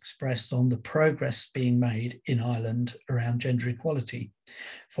views expressed on the progress being made in Ireland around gender equality.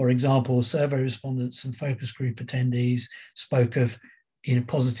 For example, survey respondents and focus group attendees spoke of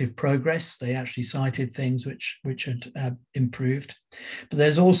positive progress. They actually cited things which had improved. But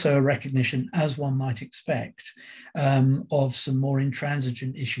there's also a recognition, as one might expect, of some more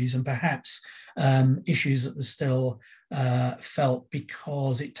intransigent issues and perhaps issues that were still felt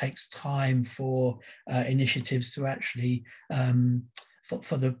because it takes time for initiatives to actually,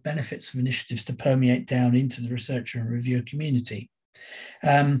 for the benefits of initiatives to permeate down into the researcher and reviewer community.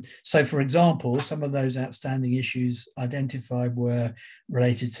 So, for example, some of those outstanding issues identified were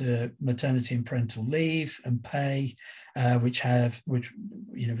related to maternity and parental leave and pay, which were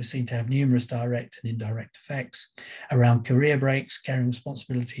seen to have numerous direct and indirect effects, around career breaks, caring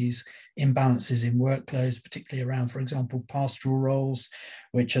responsibilities, imbalances in workloads, particularly around, for example, pastoral roles,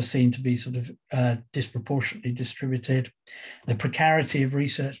 which are seen to be sort of disproportionately distributed, the precarity of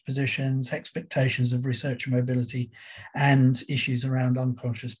research positions, expectations of researcher mobility, and issues around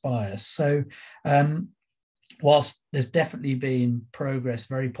unconscious bias. So whilst there's definitely been progress,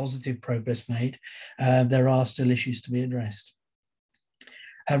 very positive progress made, there are still issues to be addressed.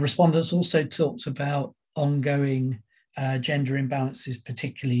 Respondents also talked about ongoing gender imbalances,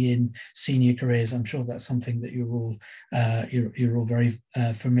 particularly in senior careers. I'm sure that's something that you're all very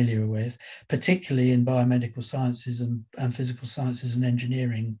familiar with, particularly in biomedical sciences and physical sciences and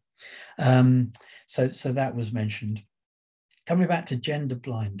engineering. So that was mentioned. coming back to gender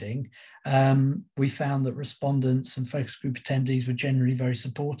blinding, we found that respondents and focus group attendees were generally very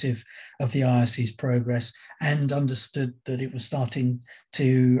supportive of the IRC's progress and understood that it was starting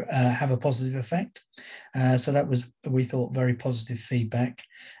to have a positive effect. So that was, we thought, very positive feedback.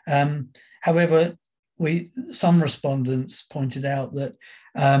 However, some respondents pointed out that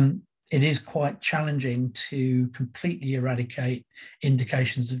it is quite challenging to completely eradicate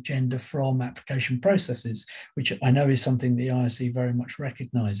indications of gender from application processes, which I know is something the IRC very much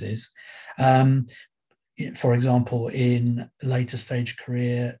recognises. For example, in later stage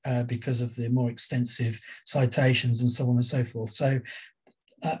career, because of the more extensive citations and so on and so forth. So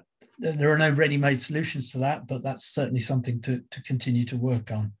there are no ready-made solutions to that, but that's certainly something to continue to work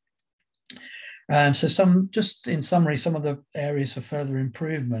on. So just in summary, some of the areas for further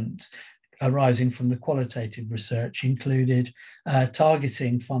improvement arising from the qualitative research included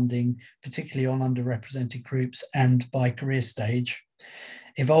targeting funding, particularly on underrepresented groups and by career stage,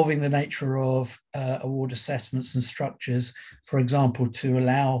 evolving the nature of award assessments and structures, for example, to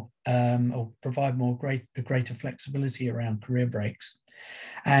allow or provide greater flexibility around career breaks,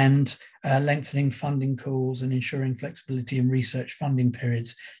 and lengthening funding calls and ensuring flexibility in research funding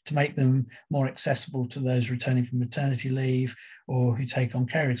periods to make them more accessible to those returning from maternity leave or who take on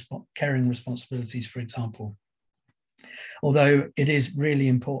caring responsibilities, for example. Although it is really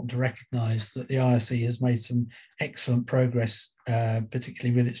important to recognise that the IRC has made some excellent progress,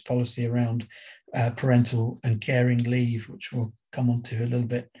 particularly with its policy around parental and caring leave, which we'll come on to a little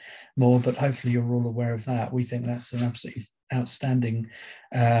bit more, but hopefully you're all aware of that. We think that's an absolutely outstanding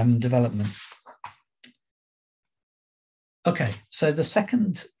development. Okay, so the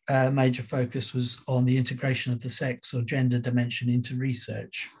second major focus was on the integration of the sex or gender dimension into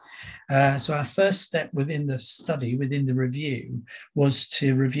research. So our first step within the study, within the review, was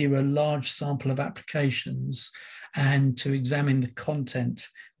to review a large sample of applications and to examine the content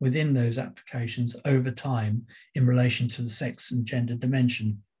within those applications over time in relation to the sex and gender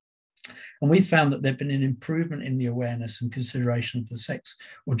dimension. And we found that there'd been an improvement in the awareness and consideration of the sex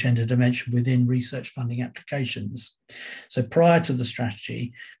or gender dimension within research funding applications. So prior to the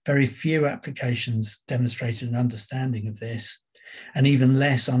strategy, very few applications demonstrated an understanding of this, and even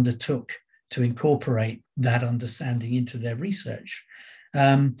less undertook to incorporate that understanding into their research.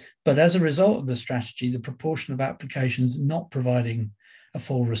 But as a result of the strategy, the proportion of applications not providing a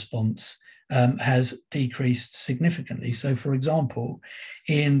full response has decreased significantly. So, for example,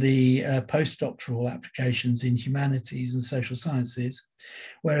 in the postdoctoral applications in humanities and social sciences,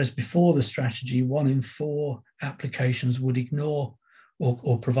 whereas before the strategy, 1 in 4 applications would ignore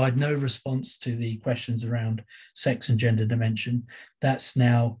or provide no response to the questions around sex and gender dimension, that's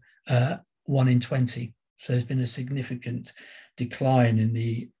now 1 in 20. So there's been a significant decline in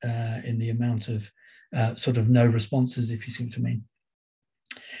the amount of sort of no responses, if you see what I mean.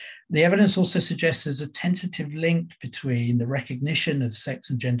 The evidence also suggests there's a tentative link between the recognition of sex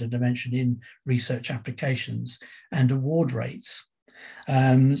and gender dimension in research applications and award rates.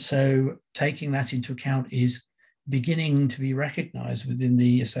 So taking that into account is beginning to be recognised within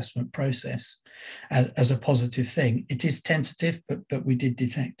the assessment process as a positive thing. It is tentative, but we did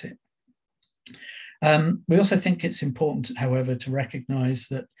detect it. We also think it's important, however, to recognise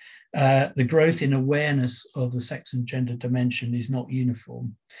that the growth in awareness of the sex and gender dimension is not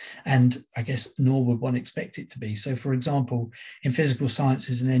uniform, and I guess nor would one expect it to be. So, for example, in physical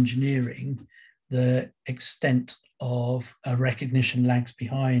sciences and engineering, the extent of recognition lags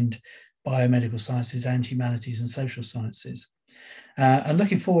behind biomedical sciences and humanities and social sciences. And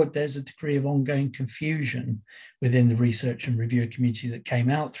looking forward, there's a degree of ongoing confusion within the research and reviewer community that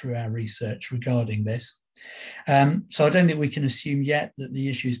came out through our research regarding this. So I don't think we can assume yet that the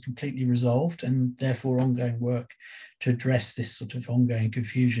issue is completely resolved, and therefore ongoing work to address this sort of ongoing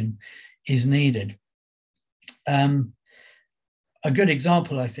confusion is needed. A good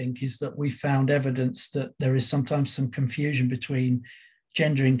example, I think, is that we found evidence that there is sometimes some confusion between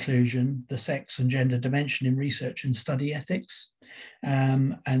gender inclusion, the sex and gender dimension in research and study ethics.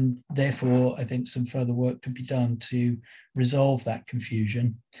 And therefore, I think some further work could be done to resolve that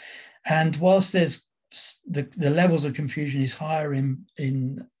confusion. And whilst there's the levels of confusion is higher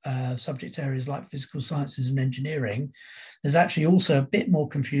in subject areas like physical sciences and engineering, there's actually also a bit more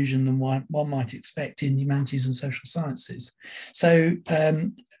confusion than one might expect in humanities and social sciences. So,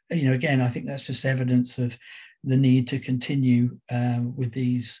 again, I think that's just evidence of the need to continue with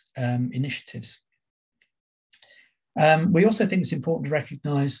these initiatives. We also think it's important to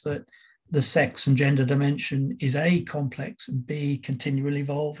recognise that the sex and gender dimension is A, complex, and B, continually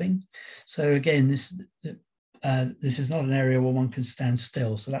evolving. So again, this is not an area where one can stand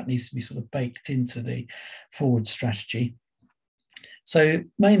still. So that needs to be sort of baked into the forward strategy. So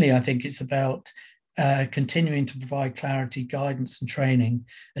mainly, I think it's about continuing to provide clarity, guidance and training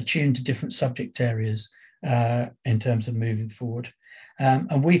attuned to different subject areas in terms of moving forward.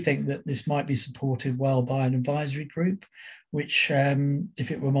 And we think that this might be supported well by an advisory group, which, if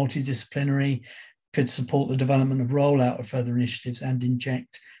it were multidisciplinary, could support the development of rollout of further initiatives and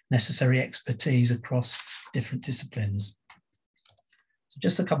inject necessary expertise across different disciplines. So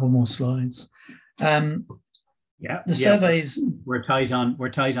just a couple more slides. The surveys. We're tight on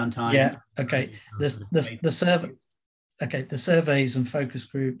time. Yeah. Okay. The surveys and focus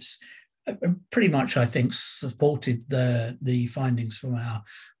groups pretty much, I think, supported the findings from our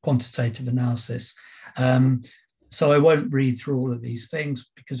quantitative analysis. So I won't read through all of these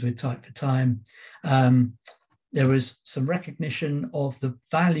things because we're tight for time. There was some recognition of the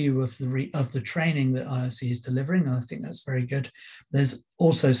value of the training that IRC is delivering, and I think that's very good. There's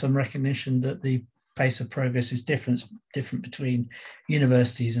also some recognition that the pace of progress is different between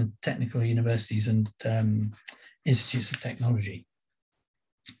universities and technical universities and institutes of technology.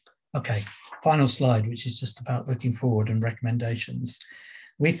 Okay, final slide, which is just about looking forward and recommendations.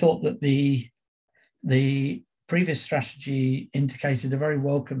 We thought that the previous strategy indicated a very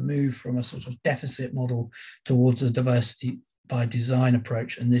welcome move from a sort of deficit model towards a diversity by design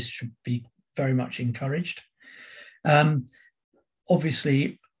approach, and this should be very much encouraged.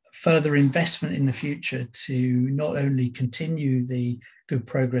 Obviously, further investment in the future to not only continue the good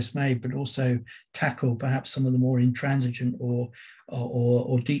progress made, but also tackle perhaps some of the more intransigent or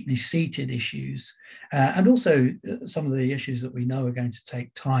deeply seated issues, and also some of the issues that we know are going to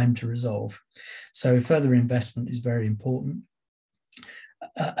take time to resolve. So further investment is very important.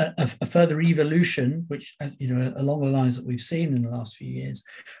 A further evolution, which, along the lines that we've seen in the last few years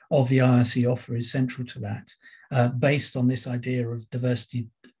of the IRC offer, is central to that, based on this idea of diversity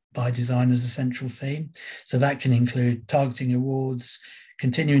by design as a central theme. So that can include targeting awards,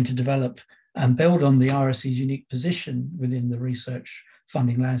 continuing to develop and build on the RSC's unique position within the research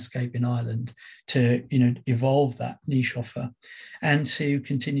funding landscape in Ireland to evolve that niche offer, and to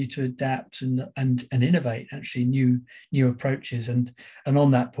continue to adapt and innovate actually new approaches. And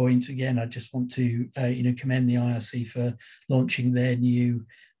on that point, again, I just want to commend the IRC for launching their new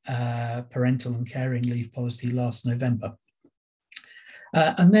parental and caring leave policy last November.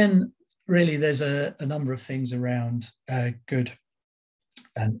 And then really there's a number of things around good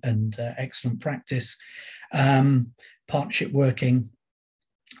and excellent practice, partnership working,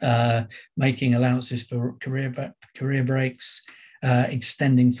 making allowances for career breaks,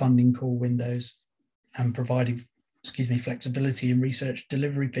 extending funding call windows, and providing flexibility in research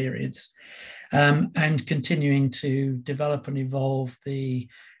delivery periods, and continuing to develop and evolve the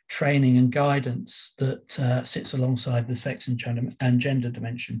training and guidance that sits alongside the sex and gender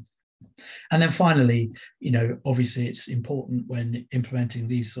dimension. And then finally, obviously it's important when implementing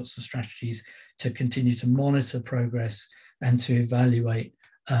these sorts of strategies to continue to monitor progress and to evaluate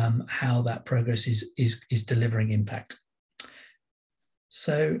how that progress is delivering impact.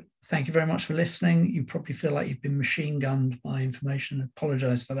 So thank you very much for listening. You probably feel like you've been machine gunned by information. I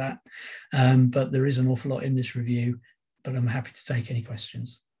apologise for that, but there is an awful lot in this review, but I'm happy to take any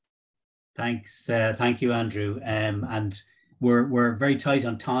questions. Thanks. Thank you, Andrew. And we're very tight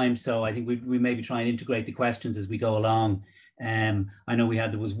on time, so I think we maybe try and integrate the questions as we go along. I know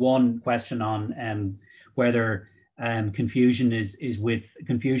there was one question on whether confusion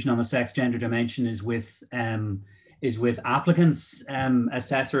on the sex gender dimension is with applicants,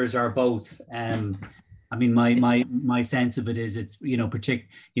 assessors, or both. I mean, my sense of it is it's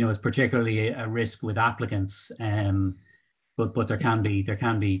it's particularly a risk with applicants. But there can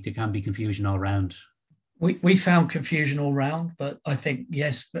be confusion all round. We found confusion all round, but I think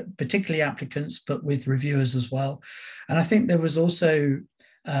yes, but particularly applicants, but with reviewers as well. And I think there was also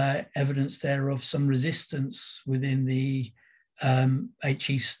evidence there of some resistance within the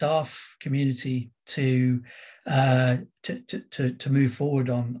HE staff community to move forward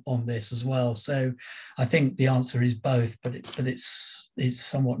on this as well. So I think the answer is both, but it's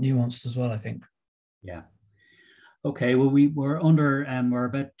somewhat nuanced as well, I think. Yeah. Okay, well, we're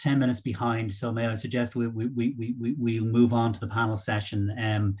about 10 minutes behind, so may I suggest we'll move on to the panel session,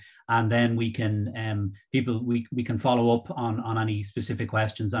 and then we can we can follow up on any specific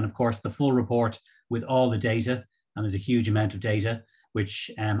questions, and of course the full report with all the data, and there's a huge amount of data which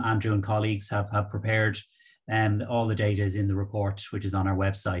Andrew and colleagues have prepared, and all the data is in the report, which is on our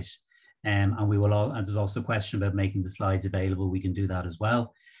website, and there's also a question about making the slides available. We can do that as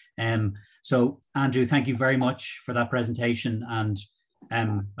well. So Andrew, thank you very much for that presentation. And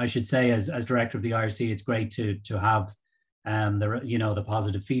I should say, as director of the IRC, it's great to have the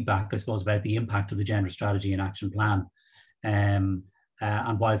positive feedback, I suppose, about the impact of the gender strategy and action plan.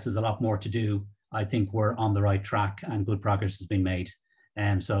 And whilst there's a lot more to do, I think we're on the right track and good progress has been made.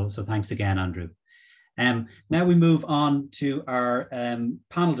 So thanks again, Andrew. Now we move on to our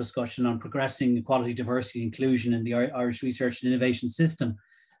panel discussion on progressing equality, diversity, inclusion in the Irish research and innovation system.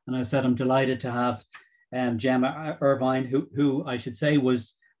 And I said I'm delighted to have Gemma Irvine, who I should say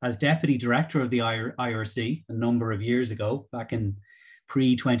was as Deputy Director of the IRC a number of years ago, back in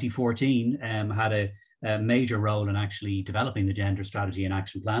pre-2014, had a major role in actually developing the Gender Strategy and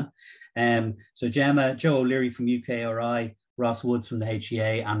Action Plan. So Gemma, Joe O'Leary from UKRI, Ross Woods from the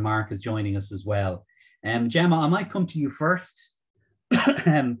HEA, and Mark is joining us as well. Gemma, I might come to you first.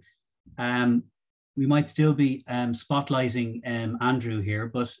 We might still be spotlighting Andrew here,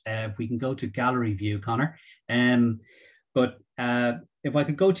 but if we can go to gallery view, Connor. But if I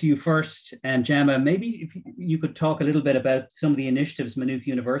could go to you first, Gemma, maybe if you could talk a little bit about some of the initiatives Maynooth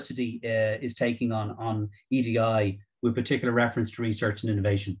University is taking on EDI with particular reference to research and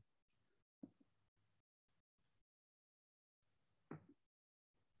innovation.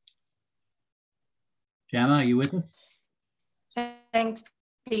 Gemma, are you with us? Thanks,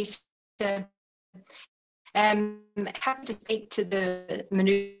 Peter. Happy to speak to the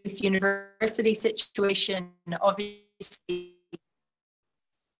Maynooth University situation. Obviously,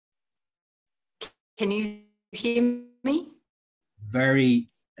 can you hear me?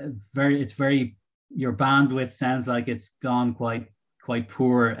 It's very. Your bandwidth sounds like it's gone quite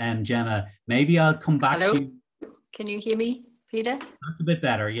poor. Gemma, maybe I'll come back to you. Can you hear me, Peter? That's a bit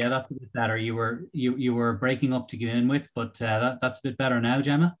better. Yeah, that's a bit better. You were breaking up to begin with, but that's a bit better now,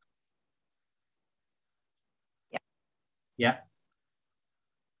 Gemma. Yeah.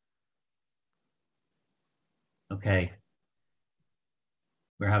 Okay.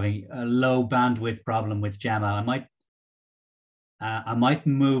 We're having a low bandwidth problem with Gemma. I might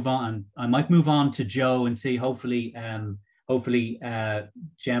move on. I might move on to Joe and see. Hopefully,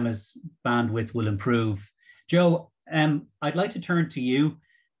 Gemma's bandwidth will improve. Joe, I'd like to turn to you.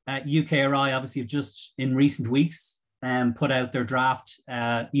 UKRI obviously have just in recent weeks put out their draft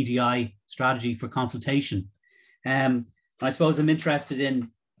EDI strategy for consultation. I suppose I'm interested in,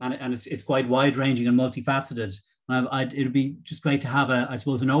 and it's quite wide ranging and multifaceted. It would be just great to have I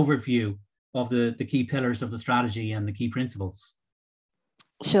suppose, an overview of the key pillars of the strategy and the key principles.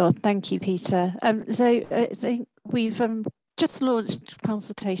 Sure, thank you, Peter. So I think we've just launched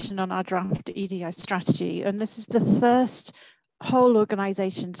consultation on our draft EDI strategy, and this is the first whole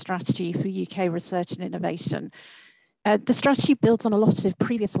organisation strategy for UK research and innovation. The strategy builds on a lot of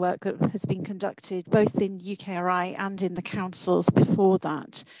previous work that has been conducted both in UKRI and in the councils before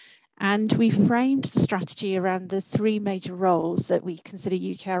that. And we framed the strategy around the three major roles that we consider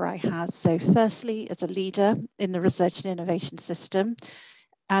UKRI has. So firstly, as a leader in the research and innovation system,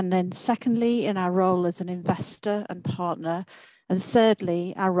 and then secondly, in our role as an investor and partner, and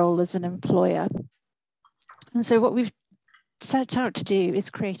thirdly, our role as an employer. And so what we've set out to do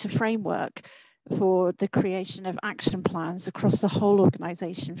is create a framework for the creation of action plans across the whole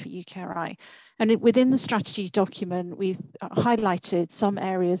organisation for UKRI. And within the strategy document, we've highlighted some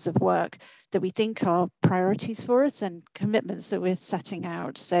areas of work that we think are priorities for us and commitments that we're setting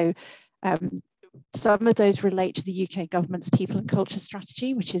out. So some of those relate to the UK government's people and culture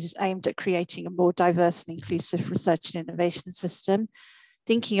strategy, which is aimed at creating a more diverse and inclusive research and innovation system.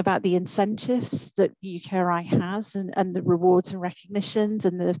 Thinking about the incentives that UKRI has and the rewards and recognitions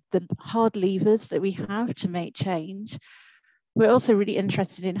and the hard levers that we have to make change. We're also really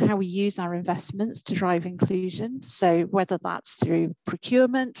interested in how we use our investments to drive inclusion. So whether that's through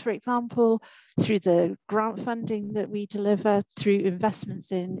procurement, for example, through the grant funding that we deliver, through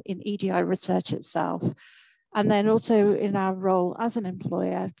investments in EDI research itself. And then also in our role as an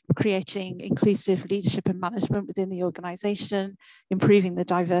employer, creating inclusive leadership and management within the organisation, improving the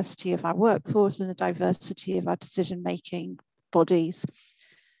diversity of our workforce and the diversity of our decision-making bodies.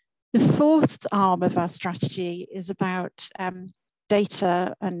 The fourth arm of our strategy is about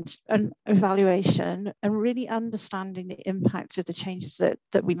data and evaluation and really understanding the impact of the changes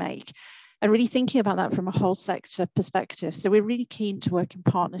that we make. And really thinking about that from a whole sector perspective. So we're really keen to work in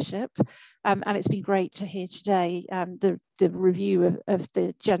partnership. And it's been great to hear today the review of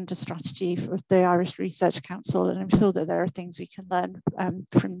the gender strategy for the Irish Research Council. And I'm sure that there are things we can learn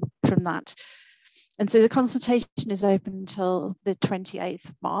from that. And so the consultation is open until the 28th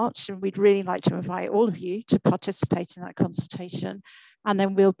of March. And we'd really like to invite all of you to participate in that consultation. And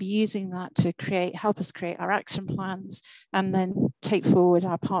then we'll be using that to help us create our action plans and then take forward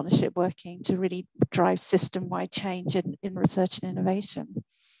our partnership working to really drive system-wide change in research and innovation.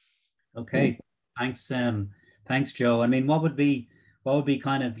 Okay, thanks, Joe. I mean, what would be what would be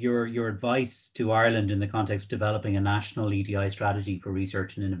kind of your advice to Ireland in the context of developing a national EDI strategy for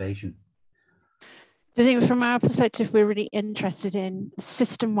research and innovation? I think from our perspective, we're really interested in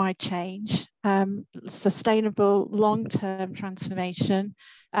system-wide change, sustainable long-term transformation.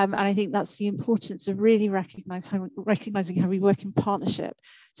 And I think that's the importance of really recognizing how we work in partnership.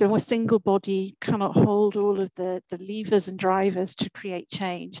 So a single body cannot hold all of the levers and drivers to create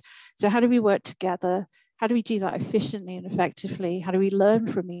change. So how do we work together? How do we do that efficiently and effectively? How do we learn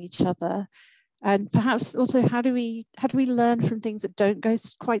from each other? And perhaps also, how do we learn from things that don't go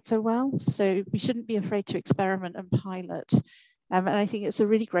quite so well? So we shouldn't be afraid to experiment and pilot. And I think it's a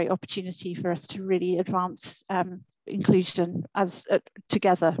really great opportunity for us to really advance inclusion as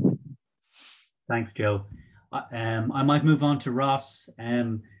together. Thanks, Jo. I might move on to Ross.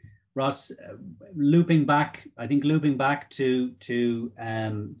 Ross, looping back to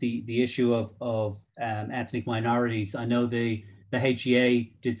the issue of ethnic minorities. I know the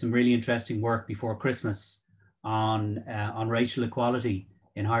HEA did some really interesting work before Christmas on racial equality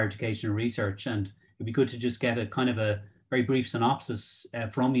in higher education and research, and it'd be good to just get a kind of a very brief synopsis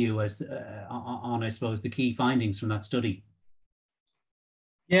from you as on, I suppose, the key findings from that study.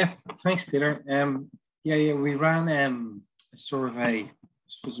 Yeah, thanks, Peter. We ran a survey. I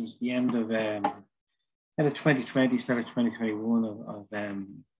suppose it was the end of 2020, start of 2021 of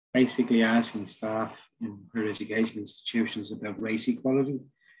basically asking staff in higher education institutions about race equality,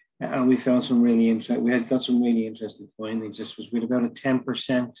 and we found some really interesting. We had got some really interesting findings. This was with about a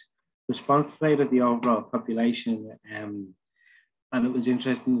 10% response rate of the overall population, and it was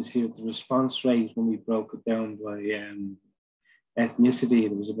interesting to see that the response rate, when we broke it down by ethnicity,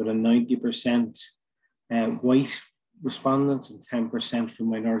 it was about a 90% white respondents and 10% from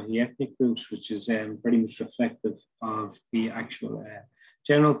minority ethnic groups, which is very much reflective of the actual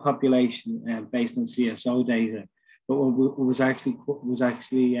general population based on CSO data. But what was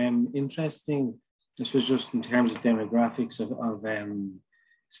actually interesting, this was just in terms of demographics of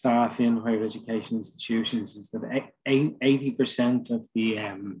staff in higher education institutions, is that 80% of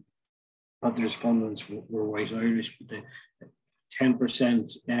the respondents were white Irish, but the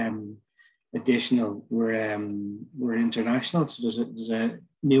 10% additional were international. So there's a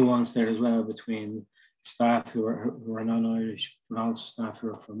nuance there as well between staff who are non-Irish, but also staff who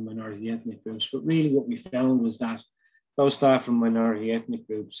are from minority ethnic groups. But really what we found was that those staff from minority ethnic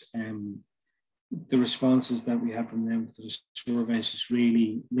groups, the responses that we had from them to the surveys just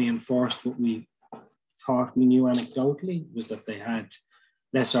really reinforced what we thought we knew anecdotally, was that they had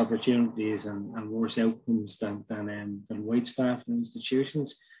less opportunities and worse outcomes than white staff in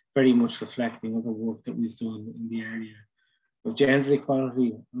institutions, very much reflecting other work that we've done in the area of gender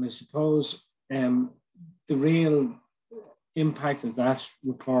equality. And I suppose the real impact of that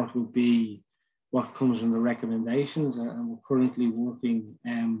report would be what comes in the recommendations, and we're currently working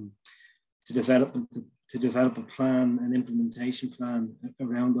to develop a plan, an implementation plan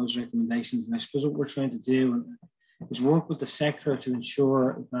around those recommendations. And I suppose what we're trying to do is work with the sector to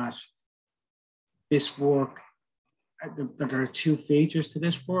ensure that this work, that there are two features to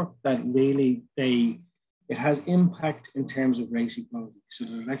this work that really it has impact in terms of race equality, so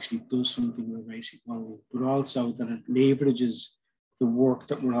that it actually does something with race equality, but also that it leverages the work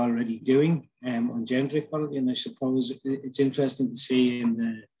that we're already doing on gender equality. And I suppose it's interesting to see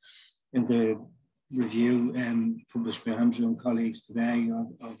in the review published by Andrew and colleagues today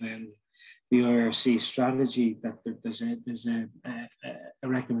of the IRC strategy, that there's a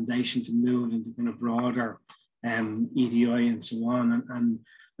recommendation to move into kind of broader EDI and so on. And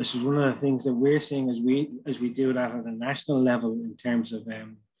this is one of the things that we're seeing as we do that at a national level in terms of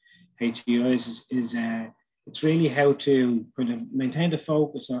HEIs is it's really how to kind of maintain the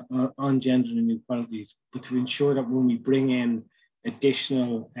focus on gender inequalities, but to ensure that when we bring in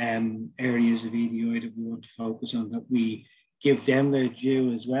additional areas of EDI that we want to focus on, that we give them their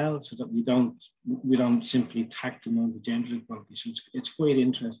due as well, so that we don't simply tack them on the gender equality. So it's quite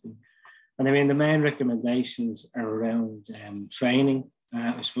interesting. And I mean, the main recommendations are around training.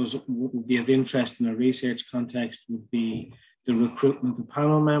 I suppose what would be of interest in a research context would be the recruitment of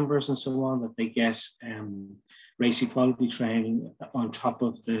panel members and so on, that they get race equality training on top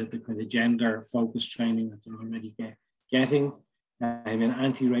of the kind of gender focused training that they're already getting. I mean,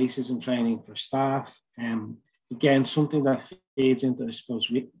 anti-racism training for staff. Again, something that feeds into, I suppose,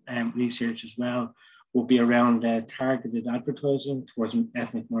 research as well will be around targeted advertising towards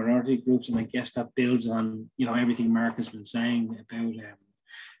ethnic minority groups. And I guess that builds on, everything Mark has been saying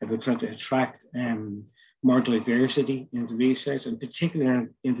about trying to attract more diversity into research, and particularly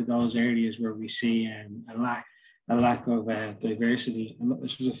into those areas where we see a lack of diversity. And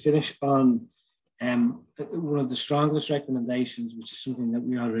to finish on one of the strongest recommendations, which is something that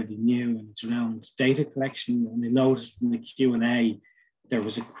we already knew, and it's around data collection. And I noticed in the Q&A, there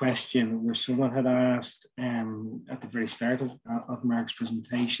was a question where someone had asked at the very start of Mark's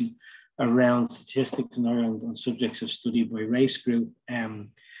presentation around statistics in Ireland on subjects of study by race group.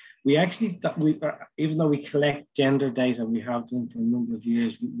 We actually, even though we collect gender data, we have done for a number of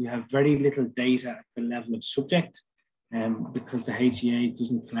years, we have very little data at the level of subject, because the HEA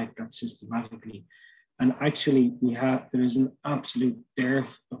doesn't collect that systematically. And actually, there is an absolute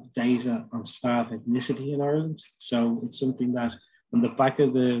dearth of data on staff ethnicity in Ireland. So it's something that on the back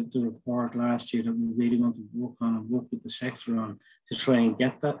of the report last year that we really want to work on and work with the sector on to try and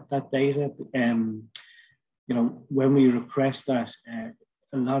get that data. You know, when we request that,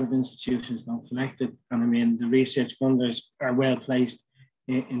 a lot of institutions don't collect it. And I mean, the research funders are well placed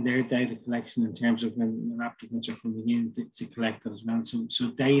in their data collection in terms of when applicants are coming in to collect it as well.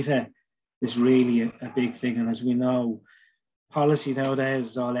 So data is really a big thing. And as we know, policy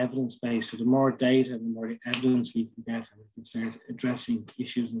nowadays is all evidence-based. So the more data, the more evidence we can get, and we can start addressing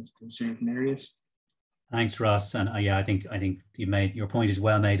issues in certain areas. Thanks, Ross. And yeah, I think you made your point is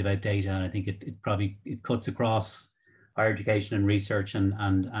well made about data, and I think it probably cuts across higher education and research and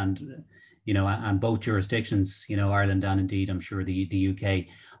you know, and both jurisdictions, you know, Ireland and indeed I'm sure the UK.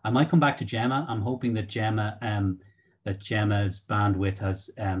 I might come back to Gemma. I'm hoping that Gemma's bandwidth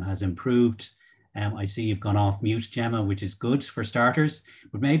has improved. I see you've gone off mute, Gemma, which is good for starters.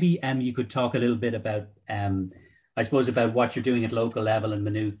 But maybe you could talk a little bit about I suppose about what you're doing at local level in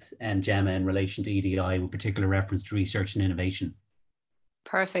Maynooth and Gemma in relation to EDI, with particular reference to research and innovation.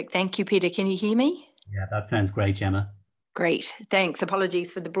 Perfect. Thank you, Peter. Can you hear me? Yeah, that sounds great, Gemma. Great, thanks.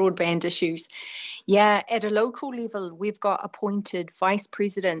 Apologies for the broadband issues. Yeah, at a local level, we've got appointed vice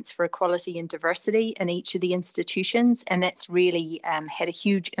presidents for equality and diversity in each of the institutions, and that's really had a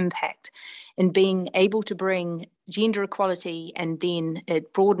huge impact in being able to bring gender equality, and then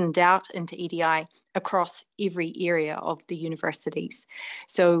it broadened out into EDI across every area of the universities.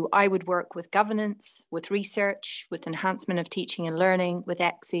 So I would work with governance, with research, with enhancement of teaching and learning, with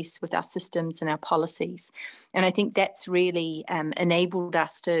access, with our systems and our policies. And I think that's really enabled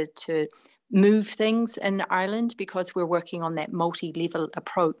us to move things in Ireland, because we're working on that multi-level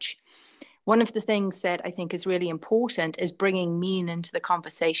approach. One of the things that I think is really important is bringing men into the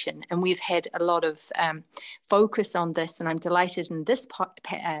conversation. And we've had a lot of focus on this, and I'm delighted in this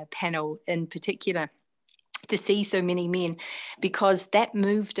panel in particular to see so many men, because that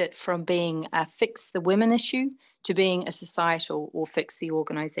moved it from being a fix the women issue to being a societal or fix the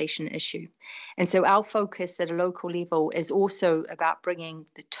organisation issue. And so our focus at a local level is also about bringing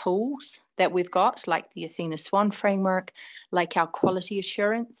the tools that we've got, like the Athena Swan framework, like our quality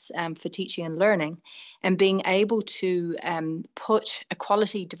assurance for teaching and learning, and being able to put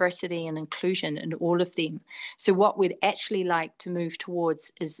equality, diversity and inclusion in all of them. So what we'd actually like to move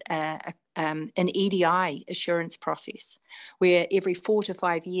towards is an EDI assurance process, where every 4 to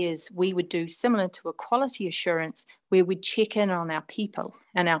 5 years we would do similar to a quality assurance, where we'd check in on our people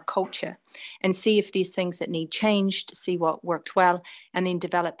and our culture and see if there's things that need changed, see what worked well, and then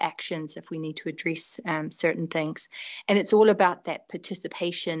develop actions if we need to address certain things. And it's all about that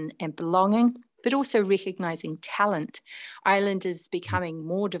participation and belonging, but also recognising talent. Ireland is becoming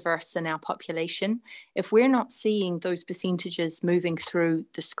more diverse in our population. If we're not seeing those percentages moving through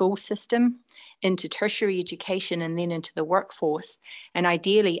the school system, into tertiary education, and then into the workforce, and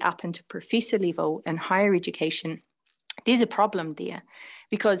ideally up into professor level and higher education, there's a problem there,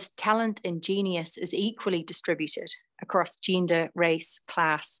 because talent and genius is equally distributed across gender, race,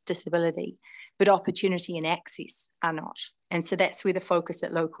 class, disability, but opportunity and access are not. And so that's where the focus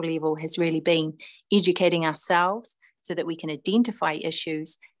at local level has really been, educating ourselves so that we can identify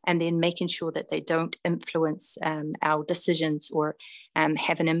issues and then making sure that they don't influence our decisions or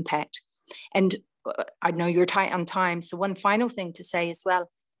have an impact. And I know you're tight on time, so one final thing to say as well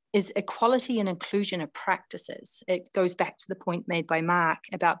is equality and inclusion of practices. It goes back to the point made by Mark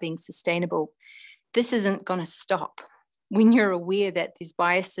about being sustainable. This isn't going to stop. When you're aware that there's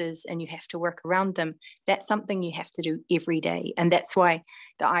biases and you have to work around them, that's something you have to do every day. And that's why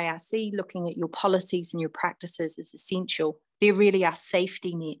the IRC, looking at your policies and your practices, is essential. They're really our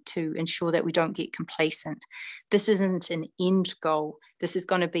safety net to ensure that we don't get complacent. This isn't an end goal. This is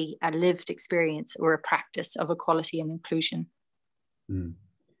going to be a lived experience or a practice of equality and inclusion.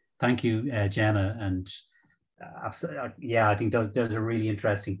 Thank you, Gemma. And yeah, I think those are really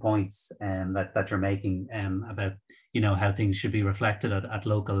interesting points that you're making about, you know, how things should be reflected at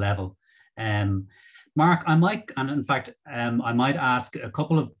local level. Mark, I might ask a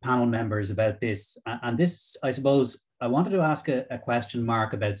couple of panel members about this. And this, I suppose, I wanted to ask a question,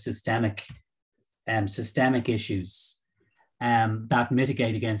 Mark, about systemic systemic issues that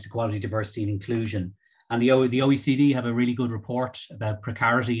mitigate against equality, diversity, and inclusion. And the OECD have a really good report about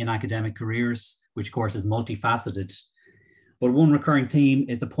precarity in academic careers, which of course is multifaceted. But one recurring theme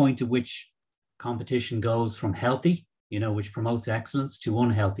is the point to which competition goes from healthy, which promotes excellence, to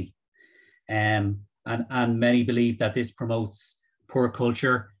unhealthy. And many believe that this promotes poor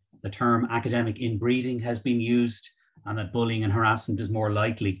culture. The term academic inbreeding has been used, and that bullying and harassment is more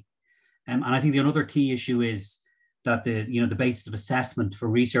likely. And I think the another key issue is that the basis of assessment for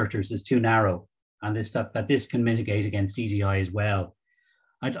researchers is too narrow, and that this can mitigate against EDI as well.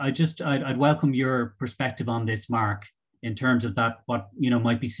 I'd welcome your perspective on this, Mark, in terms of that, what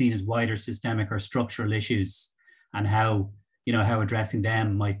might be seen as wider systemic or structural issues, and how addressing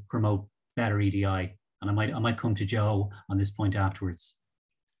them might promote better EDI. And I might come to Joe on this point afterwards.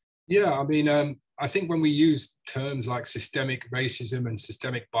 Yeah, I mean, I think when we use terms like systemic racism and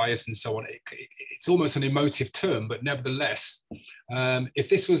systemic bias and so on, it's almost an emotive term, but nevertheless, if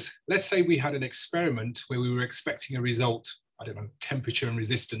this was, let's say we had an experiment where we were expecting a result, I don't know, temperature and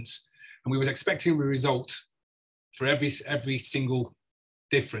resistance, and we was expecting a result for every single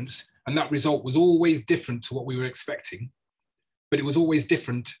difference, and that result was always different to what we were expecting, but it was always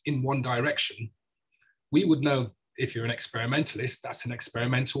different in one direction, we would know, if you're an experimentalist, that's an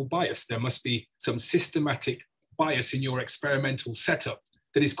experimental bias. There must be some systematic bias in your experimental setup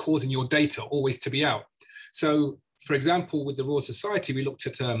that is causing your data always to be out. So, for example, with the Royal Society, we looked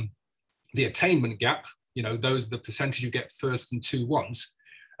at the attainment gap, the percentage you get first and 2 ones.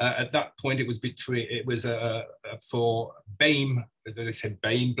 At that point, it was for BAME, they said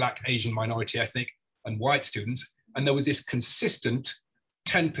BAME, Black, Asian, Minority, Ethnic, and white students. And there was this consistent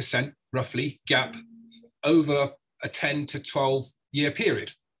 10% roughly gap over a 10 to 12 year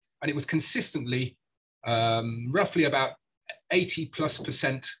period. And it was consistently roughly about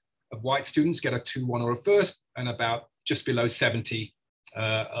 80+% of white students get a 2-1 or a first, and about just below 70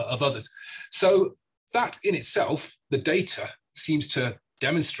 of others. So that in itself, the data seems to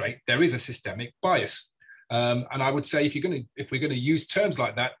demonstrate there is a systemic bias. And I would say if we're going to use terms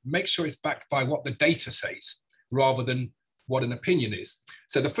like that, make sure it's backed by what the data says, rather than what an opinion is.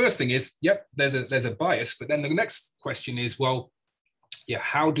 So the first thing is, yep, there's a bias, but then the next question is, well, yeah,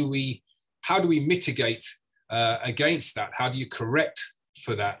 how do we mitigate against that? How do you correct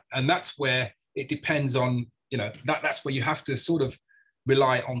for that? And that's where it depends on, that's where you have to sort of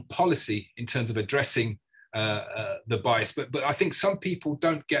rely on policy in terms of addressing the bias. But I think some people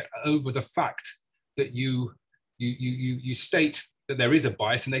don't get over the fact that you state that there is a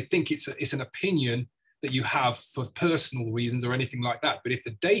bias, and they think it's an opinion that you have for personal reasons or anything like that. But if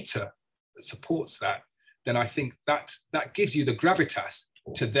the data supports that, then I think that gives you the gravitas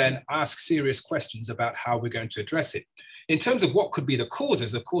to then ask serious questions about how we're going to address it. In terms of what could be the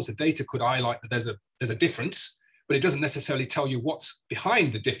causes, of course, the data could highlight that there's a difference, but it doesn't necessarily tell you what's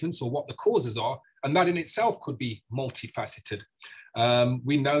behind the difference or what the causes are. And that in itself could be multifaceted.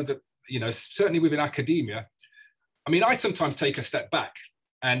 We know that, certainly within academia, I mean, I sometimes take a step back.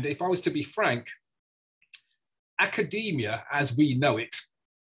 And if I was to be frank, academia as we know it,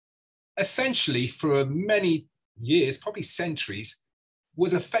 essentially for many years, probably centuries,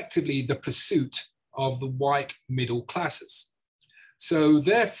 was effectively the pursuit of the white middle classes. So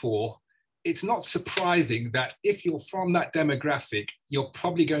therefore, it's not surprising that if you're from that demographic, you're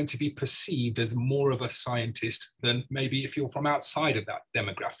probably going to be perceived as more of a scientist than maybe if you're from outside of that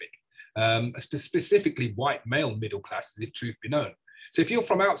demographic, specifically white male middle classes, if truth be known. So if you're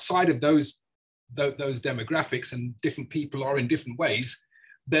from outside of those demographics, and different people are in different ways,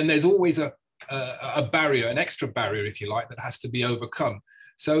 then there's always a barrier, an extra barrier, if you like, that has to be overcome.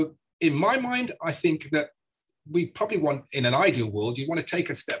 So in my mind, I think that we probably want, in an ideal world, you want to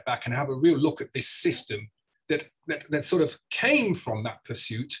take a step back and have a real look at this system that sort of came from that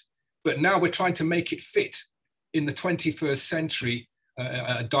pursuit, but now we're trying to make it fit in the 21st century,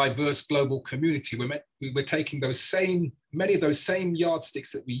 a diverse global community. We're taking many of those same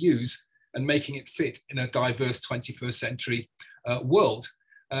yardsticks that we use and making it fit in a diverse 21st century world.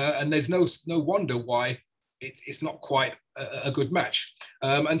 And there's no wonder why it's not quite a good match.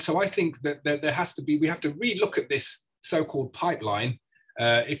 And so I think that we have to relook at this so-called pipeline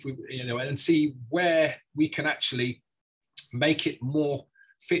and see where we can actually make it more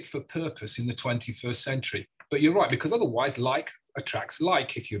fit for purpose in the 21st century. But you're right, because otherwise like attracts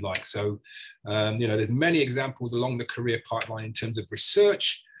like, if you like. So, there's many examples along the career pipeline in terms of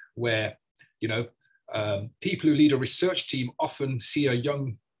research where, people who lead a research team often see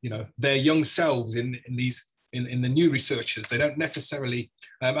their young selves in the new researchers. They don't necessarily,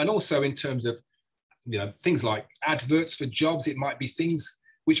 and also in terms of, things like adverts for jobs, it might be things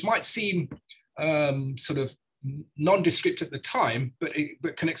which might seem sort of nondescript at the time, but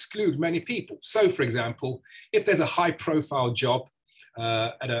can exclude many people. So, for example, if there's a high-profile job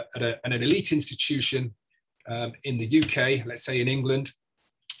at an elite institution in the UK, let's say in England,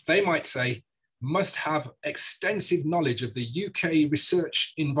 they might say, must have extensive knowledge of the UK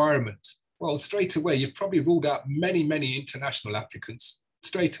research environment. Well, straight away, you've probably ruled out many, many international applicants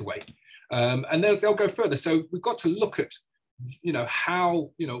straight away. And they'll go further. So we've got to look at,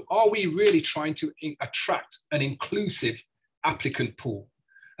 how, are we really trying to attract an inclusive applicant pool?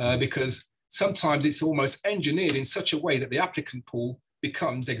 Because sometimes it's almost engineered in such a way that the applicant pool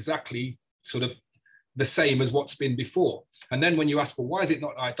becomes exactly sort of the same as what's been before. And then when you ask, well, why is it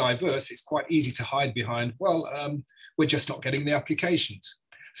not diverse? It's quite easy to hide behind, well, we're just not getting the applications.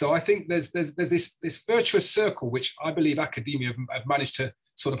 So I think there's this virtuous circle, which I believe academia have managed to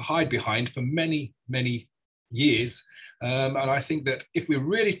sort of hide behind for many, many years. And I think that if we're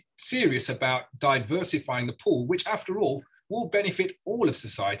really serious about diversifying the pool, which after all will benefit all of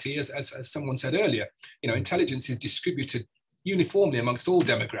society, as someone said earlier, intelligence is distributed uniformly amongst all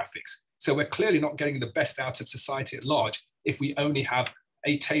demographics. So we're clearly not getting the best out of society at large if we only have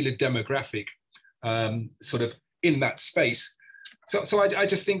a tailored demographic sort of in that space. So I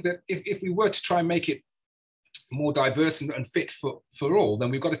just think that if we were to try and make it more diverse and fit for all, then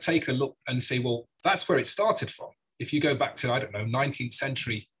we've got to take a look and say, well, that's where it started from. If you go back to, I don't know, 19th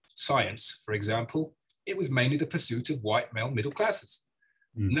century science, for example, it was mainly the pursuit of white male middle classes.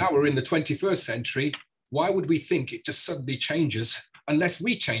 Mm-hmm. Now we're in the 21st century. Why would we think it just suddenly changes unless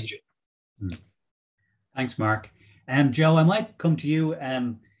we change it? Thanks, Mark. Joe, I might come to you,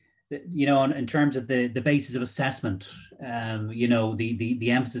 in terms of the basis of assessment,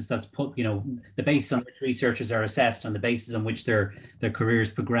 the emphasis that's put, the basis on which researchers are assessed and the basis on which their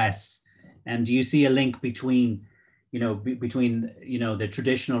careers progress. And do you see a link between the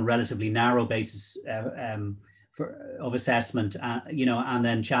traditional relatively narrow basis of assessment, and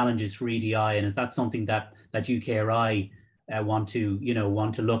then challenges for EDI? And is that something that UKRI want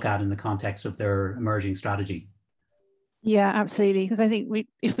to look at in the context of their emerging strategy? Yeah, absolutely. Because I think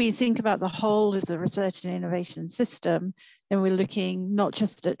if we think about the whole of the research and innovation system, then we're looking not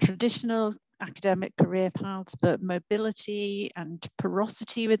just at traditional academic career paths, but mobility and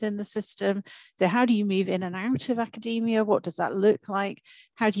porosity within the system. So how do you move in and out of academia? What does that look like?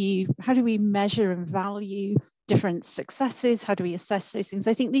 How do we measure and value different successes? How do we assess those things?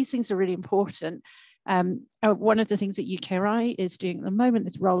 I think these things are really important. One of the things that UKRI is doing at the moment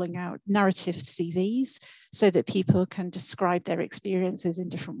is rolling out narrative CVs so that people can describe their experiences in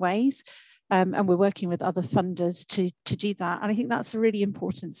different ways. And we're working with other funders to do that. And I think that's a really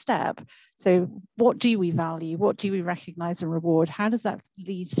important step. So what do we value? What do we recognize and reward? How does that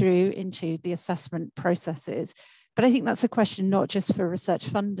lead through into the assessment processes? But I think that's a question not just for research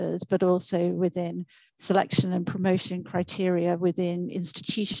funders, but also within selection and promotion criteria within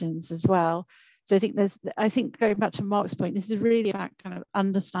institutions as well. So I think going back to Mark's point, this is really about kind of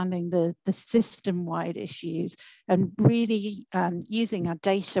understanding the system-wide issues and really using our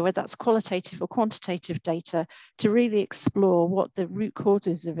data, whether that's qualitative or quantitative data, to really explore what the root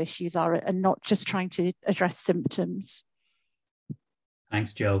causes of issues are and not just trying to address symptoms.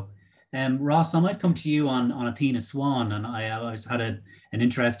 Thanks, Joe. Ross, I might come to you on Athena Swan, and I always had an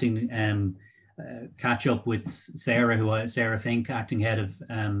interesting catch up with Sarah Fink, acting head of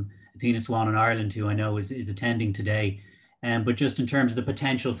Athena Swan in Ireland, who I know is attending today. But just in terms of the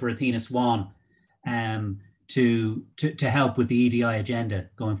potential for Athena Swan to help with the EDI agenda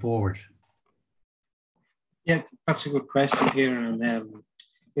going forward. Yeah, that's a good question here, and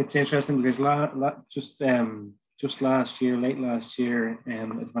it's interesting because just late last year,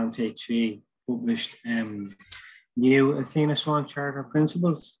 Advance H3 published new Athena Swan Charter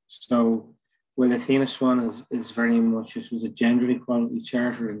principles. So, well, Athena Swan is very much, this was a gender equality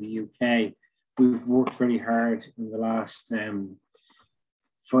charter in the UK. We've worked very hard in the last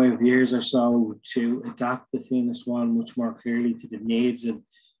 5 years or so to adapt Athena Swan much more clearly to the needs of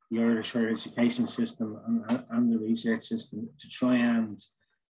the Irish higher education system and the research system, to try and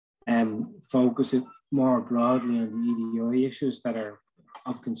focus it more broadly on the EDI issues that are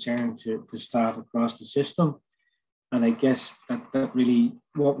of concern to staff across the system. And I guess that really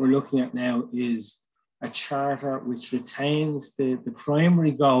what we're looking at now is a charter which retains the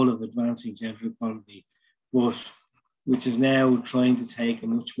primary goal of advancing gender equality, but which is now trying to take a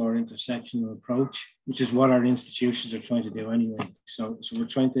much more intersectional approach, which is what our institutions are trying to do anyway. So we're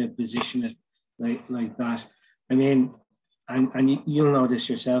trying to position it like that. I mean, and you'll know this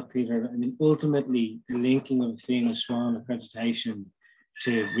yourself, Peter, I mean, ultimately the linking of Athena Swan accreditation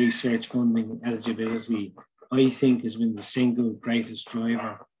to research funding eligibility, I think, has been the single greatest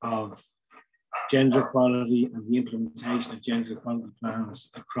driver of gender equality and the implementation of gender equality plans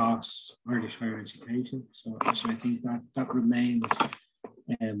across Irish higher education. So I think that remains,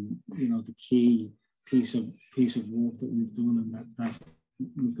 the key piece of work that we've done, and that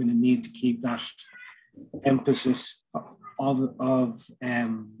we're going to need to keep that emphasis of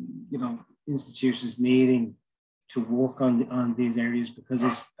institutions needing to work on these areas, because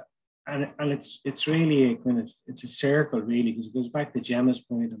it's really it's a circle, really, because it goes back to Gemma's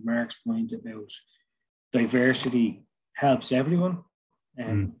point and Mark's point about diversity helps everyone,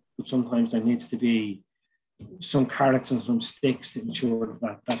 but sometimes there needs to be some carrots and some sticks to ensure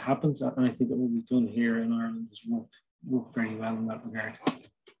that happens. And I think that what we've done here in Ireland has worked very well in that regard.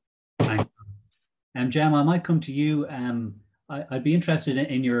 Thanks. Gemma, I might come to you. I'd be interested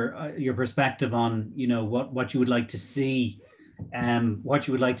in your perspective on what you would like to see,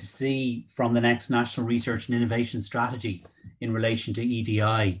 from the next National Research and Innovation Strategy in relation to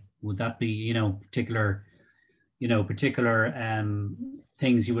EDI. Would that be particular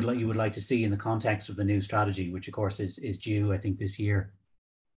things you would like to see in the context of the new strategy, which of course is due, I think, this year?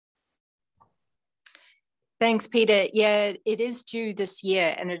 Thanks, Peter. Yeah, it is due this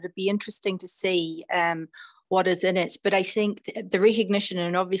year, and it'd be interesting to see what is in it. But I think the recognition,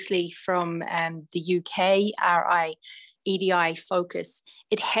 and obviously from the UKRI EDI focus,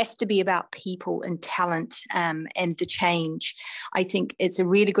 it has to be about people and talent and the change. I think it's a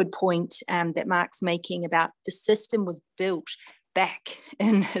really good point that Mark's making about the system was built back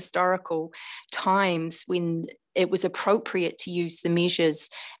in historical times when it was appropriate to use the measures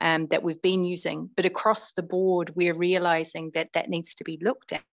that we've been using. But across the board, we're realizing that needs to be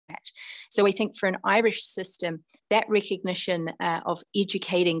looked at. So I think for an Irish system, that recognition of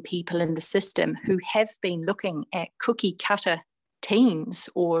educating people in the system who have been looking at cookie cutter teams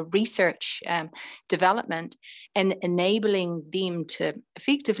or research development and enabling them to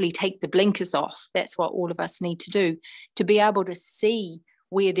effectively take the blinkers off, that's what all of us need to do, to be able to see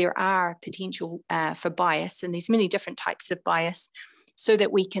where there are potential for bias, and there's many different types of bias, so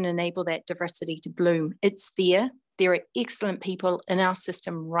that we can enable that diversity to bloom. It's there. There are excellent people in our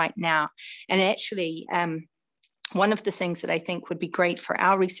system right now. And actually, one of the things that I think would be great for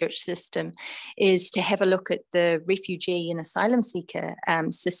our research system is to have a look at the refugee and asylum seeker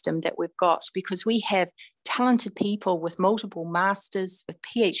system that we've got, because we have talented people with multiple masters, with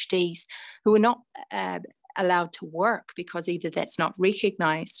PhDs, who are not allowed to work because either that's not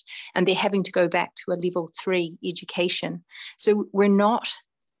recognized and they're having to go back to a level 3 education. So we're not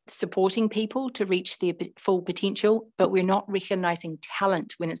supporting people to reach their full potential, but we're not recognizing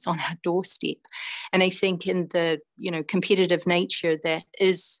talent when it's on our doorstep. And I think in the competitive nature that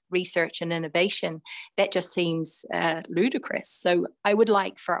is research and innovation, that just seems ludicrous. So I would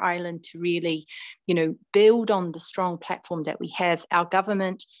like for Ireland to really, build on the strong platform that we have. Our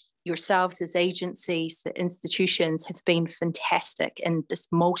government, yourselves as agencies, the institutions have been fantastic in this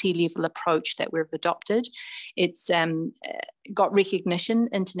multi-level approach that we've adopted. It's got recognition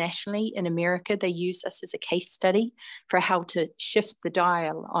internationally. In America, they use us as a case study for how to shift the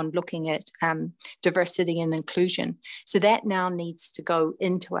dial on looking at diversity and inclusion. So that now needs to go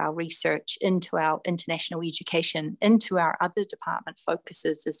into our research, into our international education, into our other department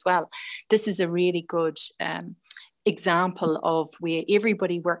focuses as well. This is a really good example of where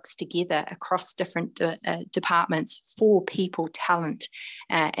everybody works together across different departments for people, talent,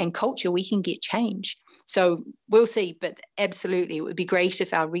 and culture. We can get change. So we'll see, but absolutely, it would be great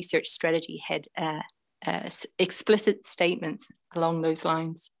if our research strategy had explicit statements along those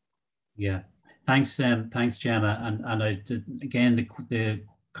lines. Yeah, thanks, Gemma. And again, the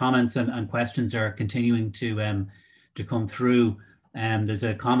comments and questions are continuing to come through. There's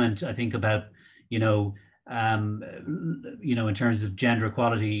a comment, I think, about in terms of gender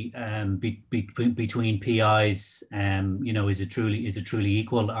equality between PIs, is it truly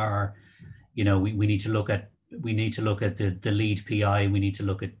equal? Or, we need to look at the lead PI. We need to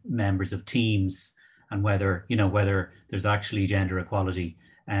look at members of teams and whether there's actually gender equality.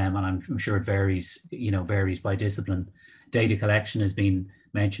 And I'm sure it varies by discipline. Data collection has been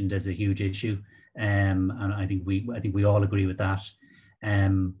mentioned as a huge issue, and I think we all agree with that.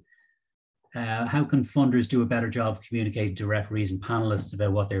 How can funders do a better job of communicating to referees and panelists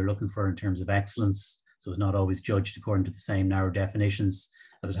about what they're looking for in terms of excellence, so it's not always judged according to the same narrow definitions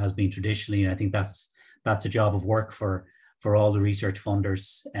as it has been traditionally? And I think that's a job of work for all the research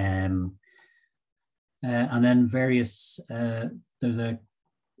funders. And then various there's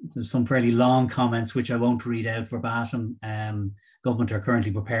some fairly long comments which I won't read out verbatim. Government are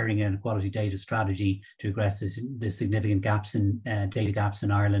currently preparing an equality data strategy to address the significant data gaps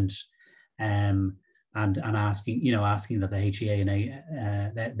in Ireland. asking that the HEA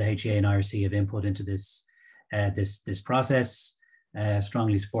and IRC have input into this this process.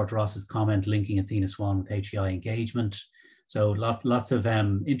 Strongly support Ross's comment linking Athena Swan with HEI engagement. So lots of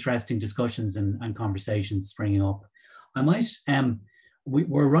interesting discussions and conversations springing up. I might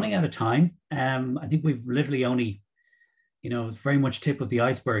we're running out of time. I think we've literally only, it's very much tip of the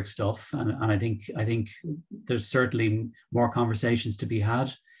iceberg stuff, and I think there's certainly more conversations to be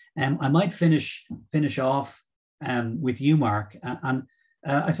had. I might finish off with you, Mark, and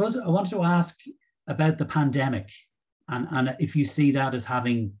I suppose I wanted to ask about the pandemic, and if you see that as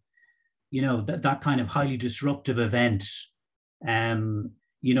having, that kind of highly disruptive event,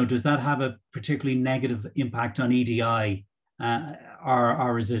 does that have a particularly negative impact on EDI,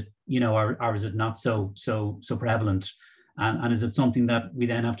 or is it, or is it not so prevalent? And is it something that we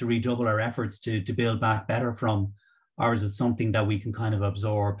then have to redouble our efforts to build back better from, or is it something that we can kind of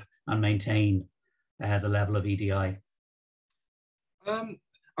absorb and maintain the level of EDI?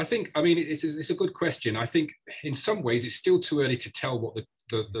 I think, it's a good question. I think in some ways it's still too early to tell what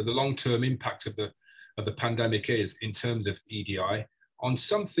the long-term impact of the pandemic is in terms of EDI. On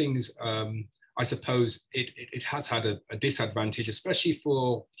some things, I suppose it has had a disadvantage, especially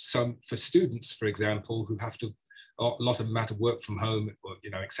for students, for example, who have to a lot of amount of work from home,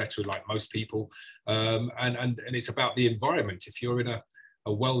 etc., like most people, and it's about the environment. If you're in a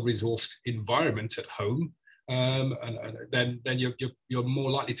well-resourced environment at home, then you're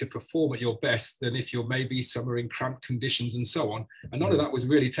more likely to perform at your best than if you're maybe somewhere in cramped conditions and so on. And none of that was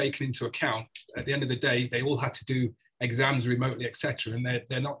really taken into account. At the end of the day, they all had to do exams remotely, etc., and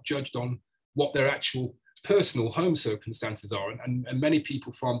they're not judged on what their actual personal home circumstances are. And many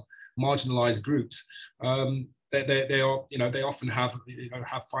people from marginalized groups, they often have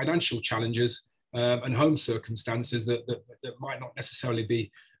financial challenges and home circumstances that might not necessarily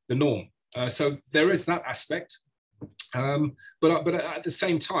be the norm. So there is that aspect. But at the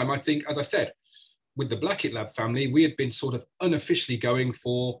same time, I think, as I said, with the Blackett Lab family, we had been sort of unofficially going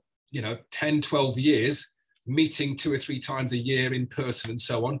for 10, 12 years, meeting 2 or 3 times a year in person and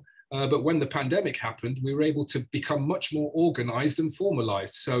so on. But when the pandemic happened, we were able to become much more organized and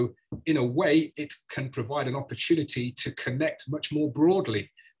formalized. So in a way, it can provide an opportunity to connect much more broadly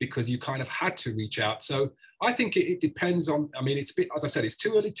because you kind of had to reach out. So I think it depends on, it's a bit, as I said, it's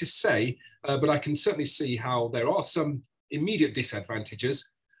too early to say, but I can certainly see how there are some immediate disadvantages.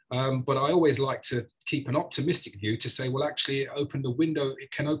 But I always like to keep an optimistic view to say, well, actually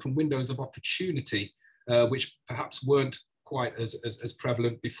it can open windows of opportunity, which perhaps weren't quite as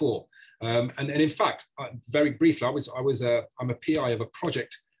prevalent before. And in fact, very briefly, I'm a PI of a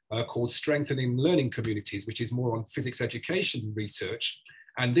project called Strengthening Learning Communities, which is more on physics education research.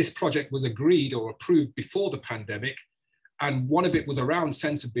 And this project was agreed or approved before the pandemic. And one of it was around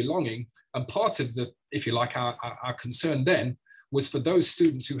sense of belonging. And part of the, if you like, our concern then was for those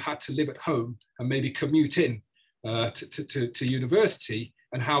students who had to live at home and maybe commute in to university,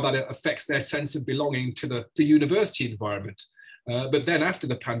 and how that affects their sense of belonging to the university environment. But then after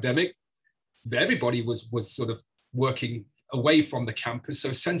the pandemic, everybody was sort of working away from the campus.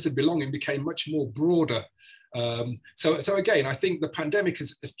 So sense of belonging became much more broader. So again, I think the pandemic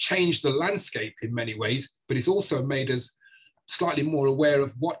has changed the landscape in many ways, but it's also made us slightly more aware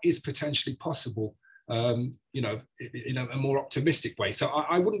of what is potentially possible, in a more optimistic way. So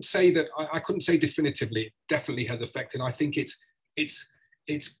I wouldn't say that, I couldn't say definitively it definitely has affected. I think it's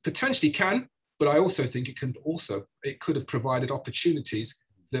potentially can, but I also think it could have provided opportunities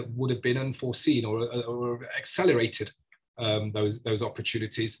that would have been unforeseen or accelerated those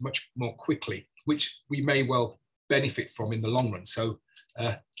opportunities much more quickly, which we may well benefit from in the long run. So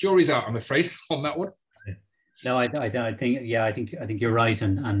jury's out, I'm afraid, on that one. No, I think you're right,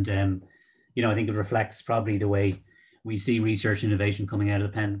 and I think it reflects probably the way we see research innovation coming out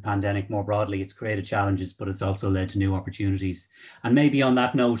of the pandemic more broadly. It's created challenges, but it's also led to new opportunities. And maybe on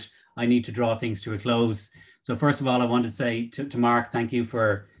that note, I need to draw things to a close. So first of all, I want to say to Mark, thank you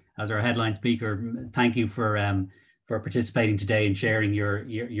as our headline speaker, thank you for participating today and sharing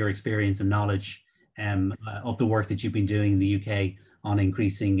your experience and knowledge of the work that you've been doing in the UK on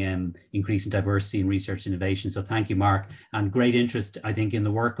increasing diversity in research innovation. So thank you, Mark, and great interest, I think, in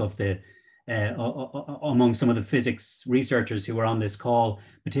the work of among some of the physics researchers who were on this call,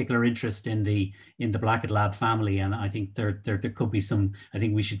 particular interest in the Blackett Lab family. And I think there could be I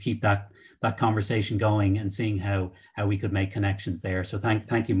think we should keep that conversation going and seeing how we could make connections there. So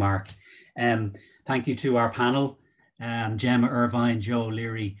thank you, Mark. Thank you to our panel, Gemma, Irvine, Joe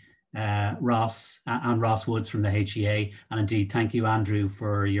O'Leary, Ross and Ross Woods from the HEA. And indeed, thank you, Andrew,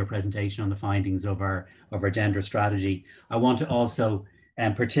 for your presentation on the findings of our gender strategy. I want to also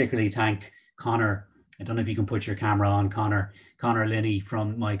particularly thank Connor I don't know if you can put your camera on, Connor Linney,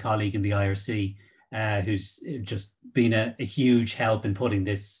 from my colleague in the IRC, who's just been a huge help in putting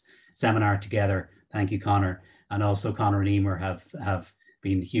this seminar together. Thank you, Connor. And also Connor and Emer have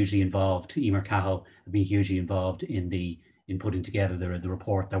been hugely involved. Emer Cahill have been hugely involved in putting together the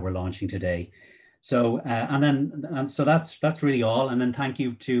report that we're launching today. So so that's really all. And then thank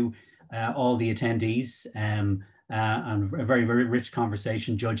you to all the attendees, and a very, very rich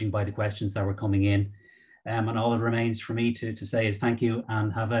conversation, judging by the questions that were coming in. And all that remains for me to say is thank you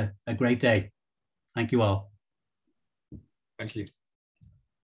and have a great day. Thank you all. Thank you.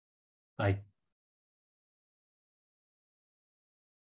 Bye.